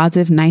of the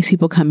positive, nice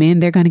people come in,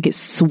 they're going to get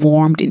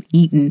swarmed and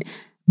eaten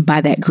by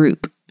that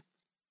group.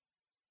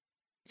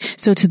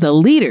 So to the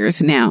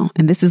leaders now,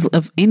 and this is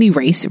of any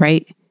race,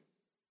 right,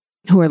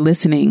 who are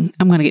listening,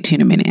 I'm going to get to you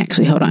in a minute,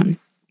 actually. Hold on.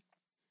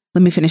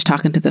 Let me finish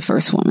talking to the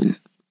first woman.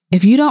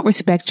 If you don't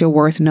respect your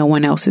worth, no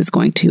one else is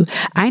going to.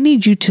 I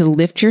need you to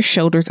lift your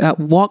shoulders up,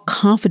 walk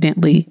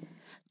confidently,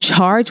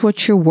 charge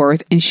what you're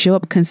worth, and show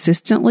up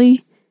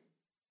consistently,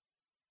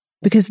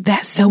 because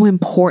that's so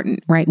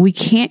important, right? We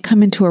can't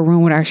come into a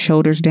room with our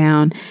shoulders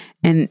down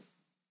and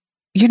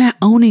you're not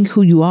owning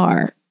who you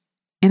are.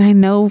 And I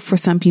know for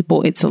some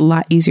people, it's a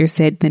lot easier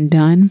said than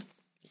done.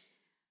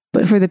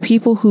 But for the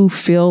people who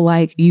feel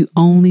like you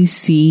only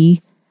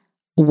see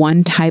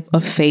one type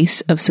of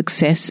face of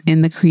success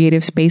in the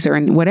creative space or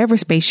in whatever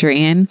space you're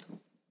in,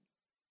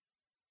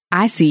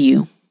 I see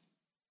you.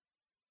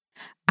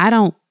 I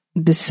don't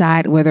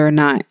decide whether or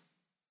not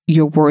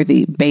you're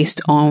worthy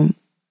based on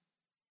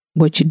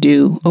what you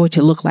do, or what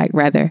you look like,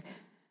 rather.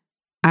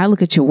 I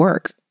look at your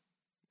work.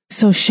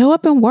 So show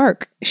up and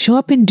work. Show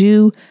up and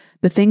do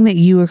the thing that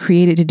you were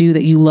created to do,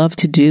 that you love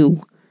to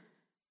do.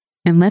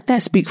 And let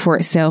that speak for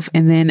itself.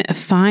 And then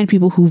find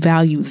people who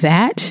value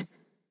that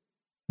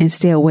and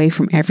stay away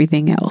from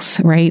everything else,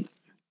 right?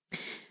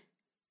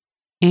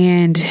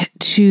 And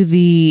to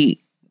the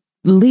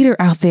leader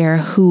out there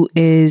who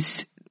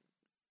is,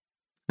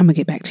 I'm going to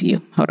get back to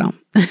you. Hold on.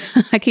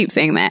 I keep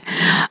saying that.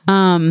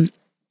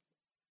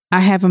 I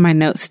have in my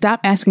notes,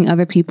 stop asking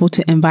other people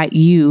to invite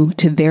you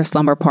to their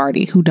slumber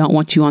party who don't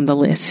want you on the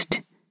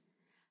list.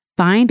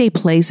 Find a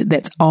place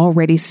that's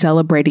already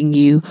celebrating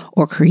you,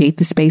 or create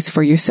the space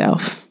for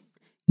yourself.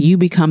 You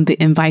become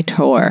the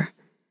invitor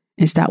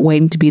and stop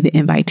waiting to be the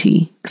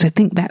invitee, because I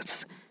think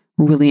that's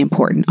really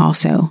important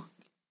also.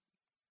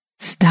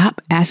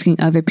 Stop asking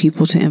other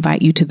people to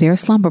invite you to their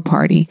slumber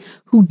party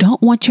who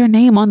don't want your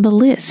name on the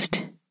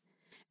list.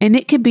 And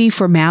it could be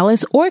for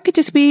malice, or it could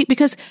just be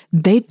because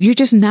you're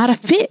just not a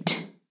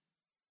fit.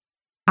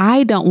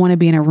 I don't want to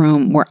be in a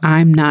room where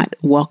I'm not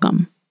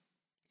welcome.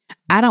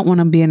 I don't want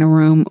to be in a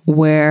room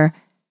where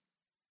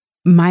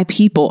my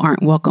people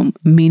aren't welcome.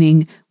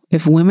 Meaning,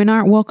 if women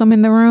aren't welcome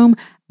in the room,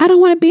 I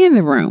don't want to be in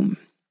the room.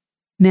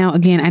 Now,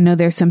 again, I know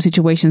there's some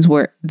situations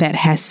where that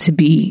has to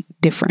be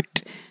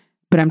different,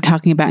 but I'm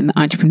talking about in the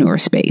entrepreneur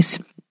space.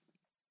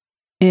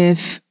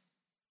 If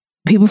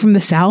people from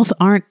the South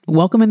aren't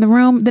welcome in the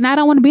room, then I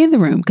don't want to be in the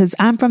room, because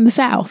I'm from the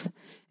South.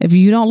 If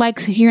you don't like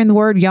hearing the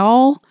word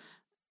y'all,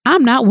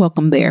 I'm not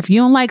welcome there. If you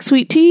don't like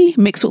sweet tea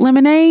mixed with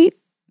lemonade,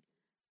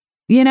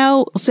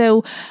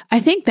 so I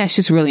think that's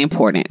just really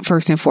important.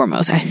 First and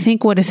foremost, I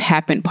think what has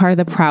happened, part of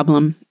the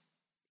problem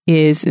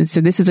is, and so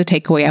this is a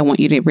takeaway I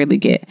want you to really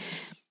get.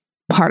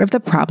 Part of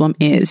the problem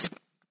is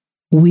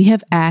we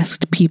have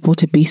asked people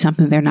to be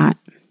something they're not,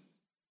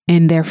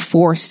 and they're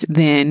forced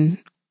then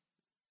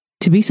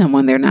to be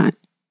someone they're not.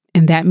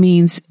 And that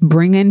means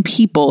bring in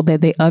people that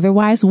they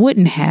otherwise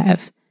wouldn't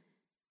have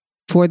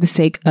for the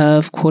sake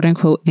of quote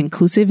unquote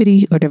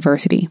inclusivity or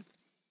diversity.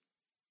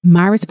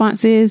 My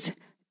response is,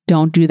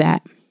 don't do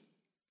that.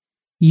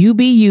 You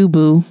be you,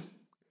 boo.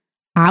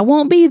 I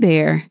won't be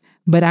there,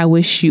 but I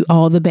wish you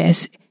all the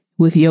best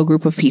with your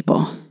group of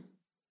people.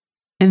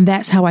 And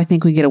that's how I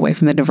think we get away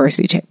from the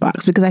diversity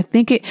checkbox, because I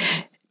think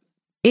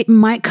it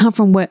might come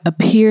from what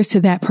appears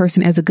to that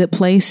person as a good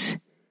place,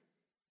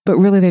 but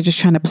really they're just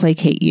trying to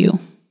placate you.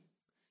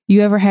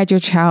 You ever had your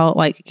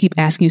child keep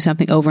asking you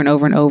something over and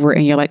over and over,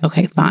 and you're like,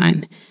 okay,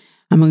 fine.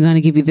 I'm going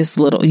to give you this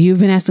little. You've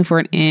been asking for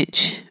an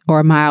inch or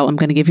a mile. I'm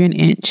going to give you an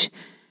inch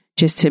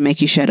just to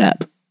make you shut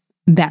up.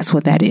 That's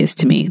what that is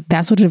to me.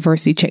 That's what a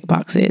diversity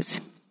checkbox is.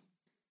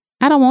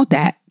 I don't want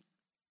that.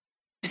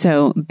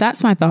 So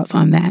that's my thoughts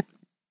on that.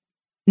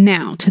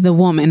 Now to the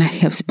woman, I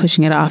kept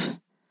pushing it off,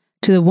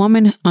 to the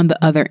woman on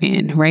the other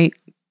end, right?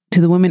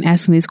 To the women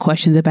asking these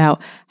questions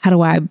about, how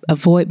do I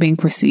avoid being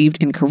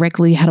perceived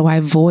incorrectly? How do I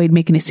avoid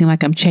making it seem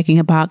like I'm checking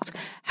a box?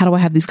 How do I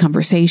have these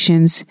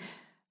conversations?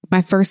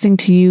 My first thing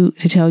to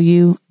tell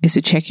you is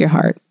to check your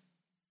heart.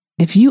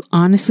 If you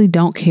honestly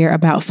don't care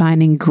about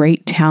finding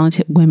great,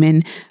 talented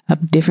women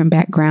of different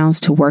backgrounds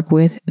to work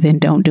with, then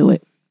don't do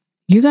it.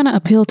 You're going to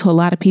appeal to a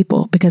lot of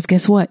people, because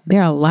guess what?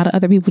 There are a lot of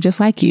other people just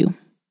like you.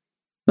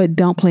 But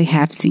don't play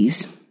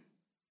halfsies.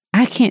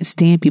 I can't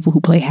stand people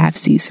who play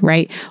halfsies,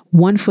 right?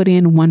 1 foot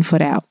in, 1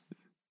 foot out.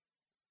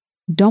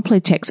 Don't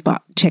play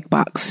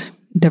checkbox,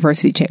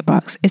 diversity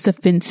checkbox. It's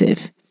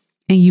offensive,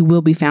 and you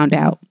will be found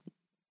out.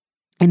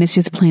 And it's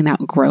just plain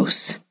out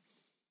gross.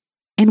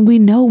 And we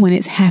know when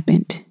it's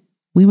happened.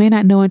 We may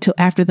not know until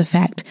after the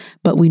fact,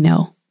 but we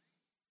know.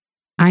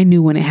 I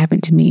knew when it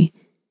happened to me.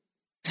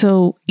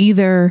 So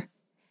either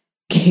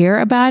care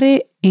about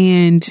it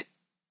and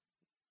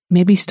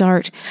maybe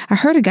start. I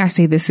heard a guy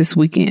say this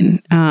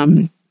weekend.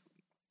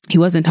 He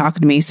wasn't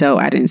talking to me, so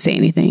I didn't say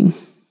anything.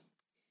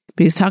 But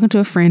he was talking to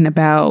a friend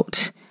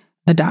about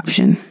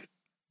adoption.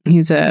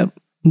 He's a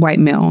white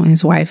male, and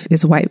his wife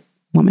is a white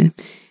woman.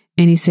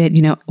 And he said,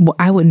 well,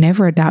 I would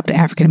never adopt an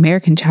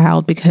African-American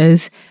child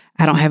because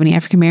I don't have any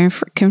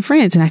African-American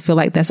friends. And I feel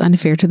like that's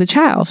unfair to the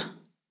child.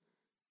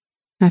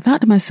 And I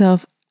thought to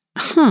myself,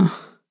 I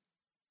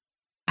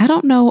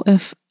don't know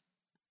if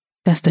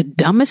that's the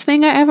dumbest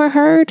thing I ever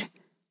heard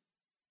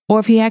or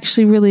if he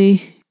actually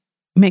really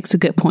makes a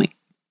good point.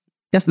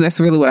 That's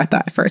really what I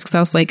thought at first. Because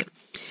I was like,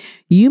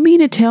 you mean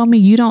to tell me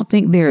you don't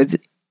think there's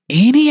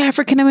any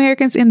African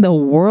Americans in the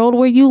world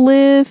where you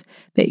live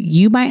that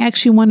you might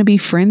actually want to be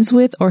friends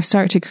with or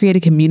start to create a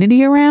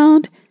community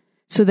around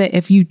so that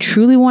if you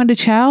truly wanted a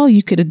child,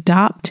 you could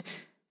adopt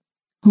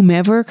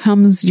whomever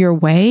comes your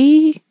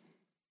way?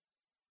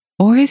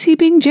 Or is he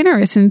being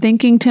generous and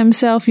thinking to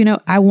himself,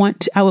 I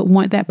would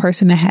want that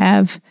person to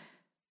have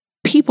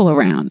people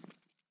around?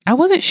 I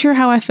wasn't sure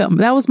how I felt.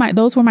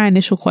 Those were my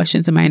initial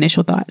questions and my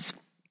initial thoughts.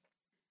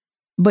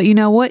 But you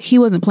know what? He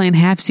wasn't playing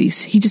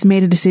halfsies. He just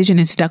made a decision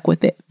and stuck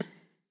with it.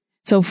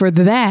 So for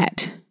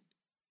that,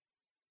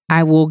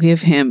 I will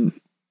give him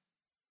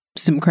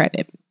some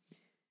credit.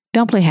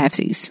 Don't play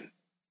halfsies.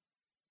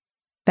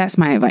 That's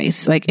my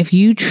advice. Like if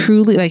you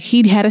truly,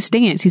 he had a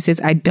stance. He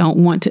says, I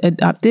don't want to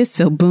adopt this.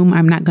 So boom,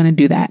 I'm not going to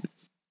do that.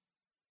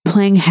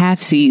 Playing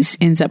halfsies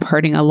ends up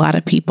hurting a lot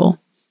of people.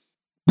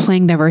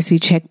 Playing diversity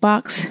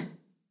checkbox,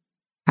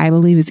 I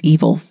believe, is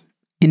evil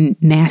and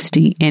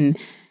nasty, and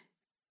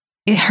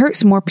it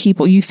hurts more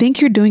people. You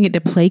think you're doing it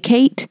to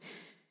placate,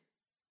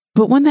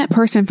 but when that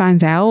person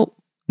finds out,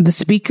 the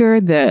speaker,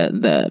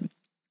 the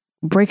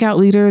breakout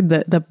leader,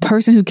 the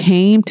person who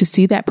came to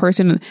see that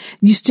person,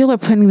 you still are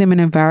putting them in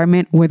an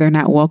environment where they're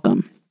not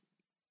welcome.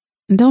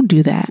 And don't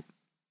do that.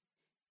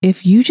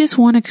 If you just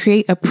want to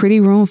create a pretty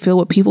room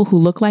filled with people who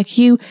look like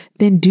you,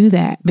 then do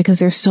that, because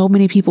there's so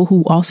many people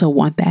who also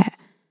want that,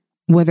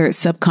 whether it's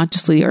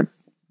subconsciously or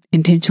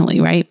intentionally,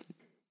 right?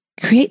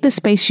 Create the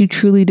space you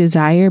truly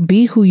desire,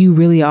 be who you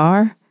really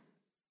are,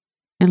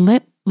 and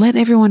let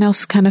everyone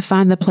else kind of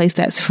find the place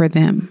that's for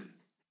them.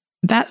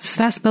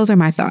 Those are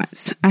my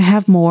thoughts. I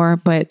have more,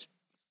 but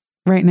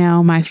right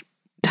now my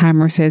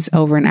timer says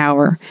over an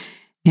hour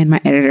and my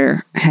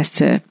editor has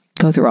to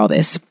go through all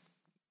this.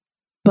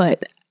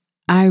 But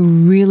I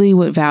really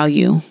would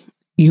value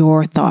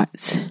your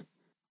thoughts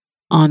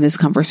on this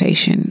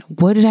conversation.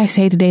 What did I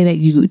say today that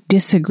you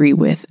disagree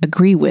with,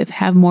 agree with,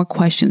 have more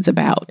questions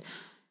about,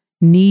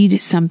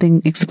 need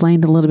something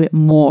explained a little bit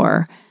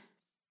more?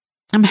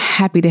 I'm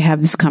happy to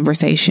have this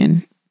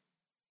conversation.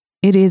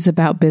 It is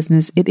about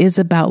business. It is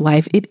about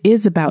life. It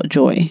is about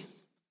joy.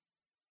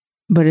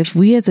 But if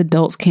we as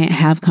adults can't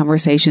have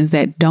conversations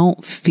that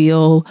don't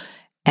feel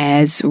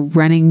as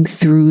running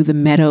through the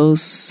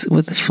meadows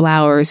with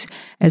flowers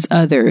as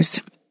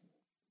others,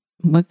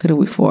 what good are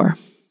we for?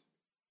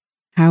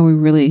 How are we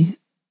really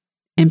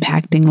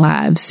impacting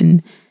lives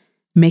and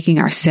making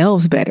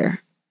ourselves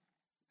better?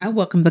 I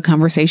welcome the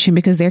conversation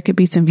because there could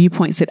be some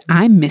viewpoints that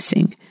I'm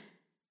missing.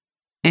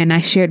 And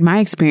I shared my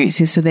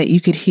experiences so that you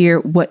could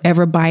hear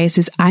whatever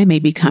biases I may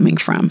be coming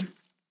from,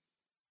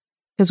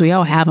 because we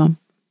all have them.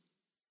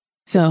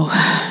 So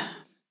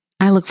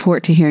I look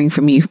forward to hearing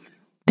from you.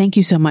 Thank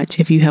you so much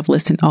if you have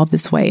listened all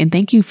this way. And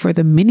thank you for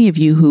the many of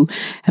you who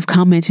have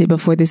commented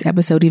before this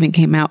episode even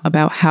came out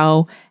about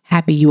how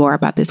happy you are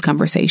about this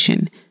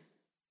conversation.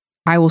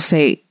 I will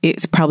say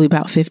it's probably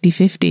about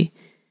 50-50.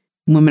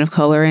 Women of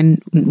color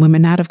and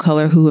women not of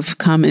color who have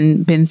come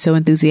and been so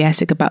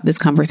enthusiastic about this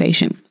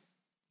conversation.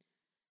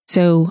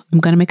 So I'm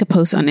going to make a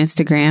post on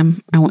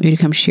Instagram. I want you to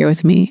come share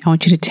with me. I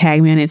want you to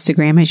tag me on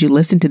Instagram as you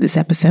listen to this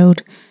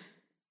episode.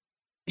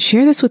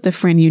 Share this with a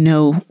friend you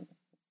know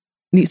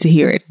needs to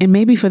hear it. And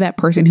maybe for that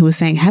person who was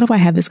saying, how do I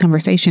have this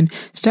conversation?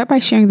 Start by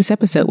sharing this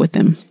episode with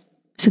them.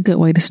 It's a good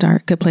way to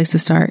start, good place to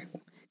start,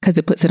 because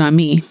it puts it on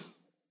me.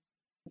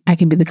 I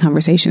can be the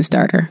conversation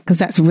starter, because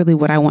that's really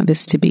what I want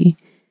this to be.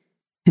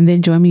 And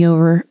then join me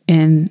over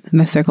in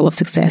the Circle of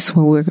Success,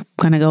 where we're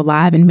going to go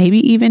live. And maybe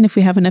even if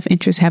we have enough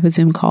interest, have a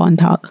Zoom call and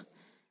talk.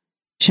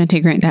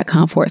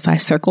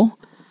 ShantaeGrant.com/circle.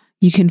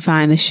 You can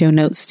find the show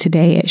notes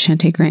today at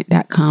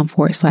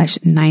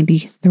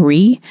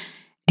ShantaeGrant.com/93.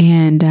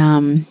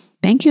 And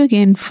thank you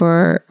again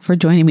for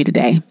joining me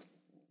today. It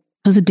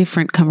was a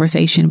different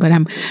conversation, but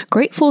I'm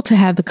grateful to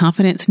have the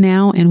confidence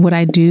now in what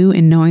I do,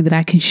 and knowing that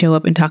I can show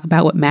up and talk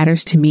about what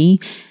matters to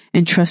me,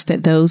 and trust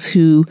that those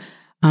who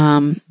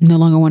no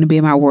longer want to be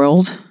in my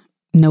world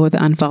know where the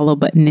unfollow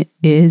button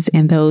is,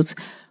 and those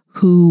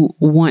who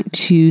want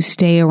to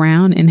stay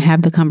around and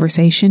have the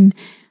conversation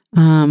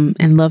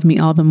and love me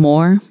all the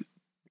more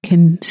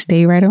can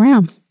stay right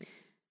around.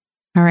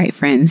 All right,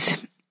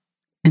 friends,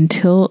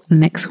 until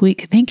next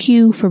week, thank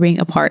you for being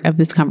a part of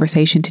this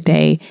conversation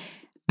today.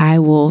 I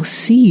will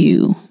see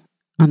you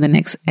on the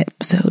next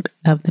episode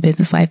of the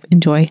Business Life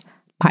Enjoy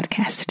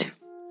podcast.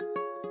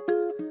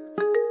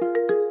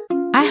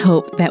 I I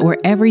hope that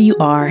wherever you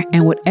are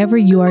and whatever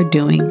you are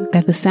doing,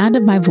 that the sound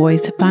of my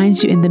voice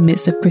finds you in the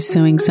midst of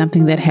pursuing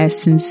something that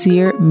has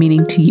sincere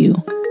meaning to you.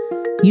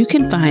 You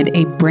can find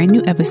a brand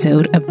new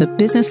episode of the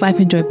Business Life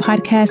and Joy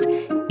podcast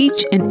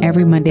each and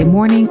every Monday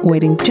morning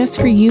waiting just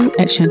for you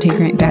at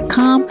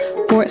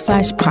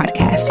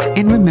shantaegrant.com/podcast.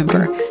 And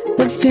remember,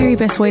 the very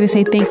best way to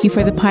say thank you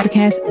for the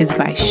podcast is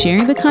by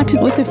sharing the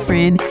content with a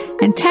friend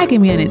and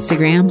tagging me on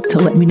Instagram to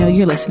let me know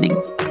you're listening.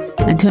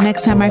 Until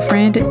next time, my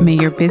friend, may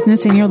your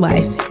business and your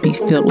life be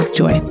filled with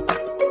joy.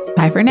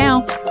 Bye for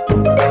now.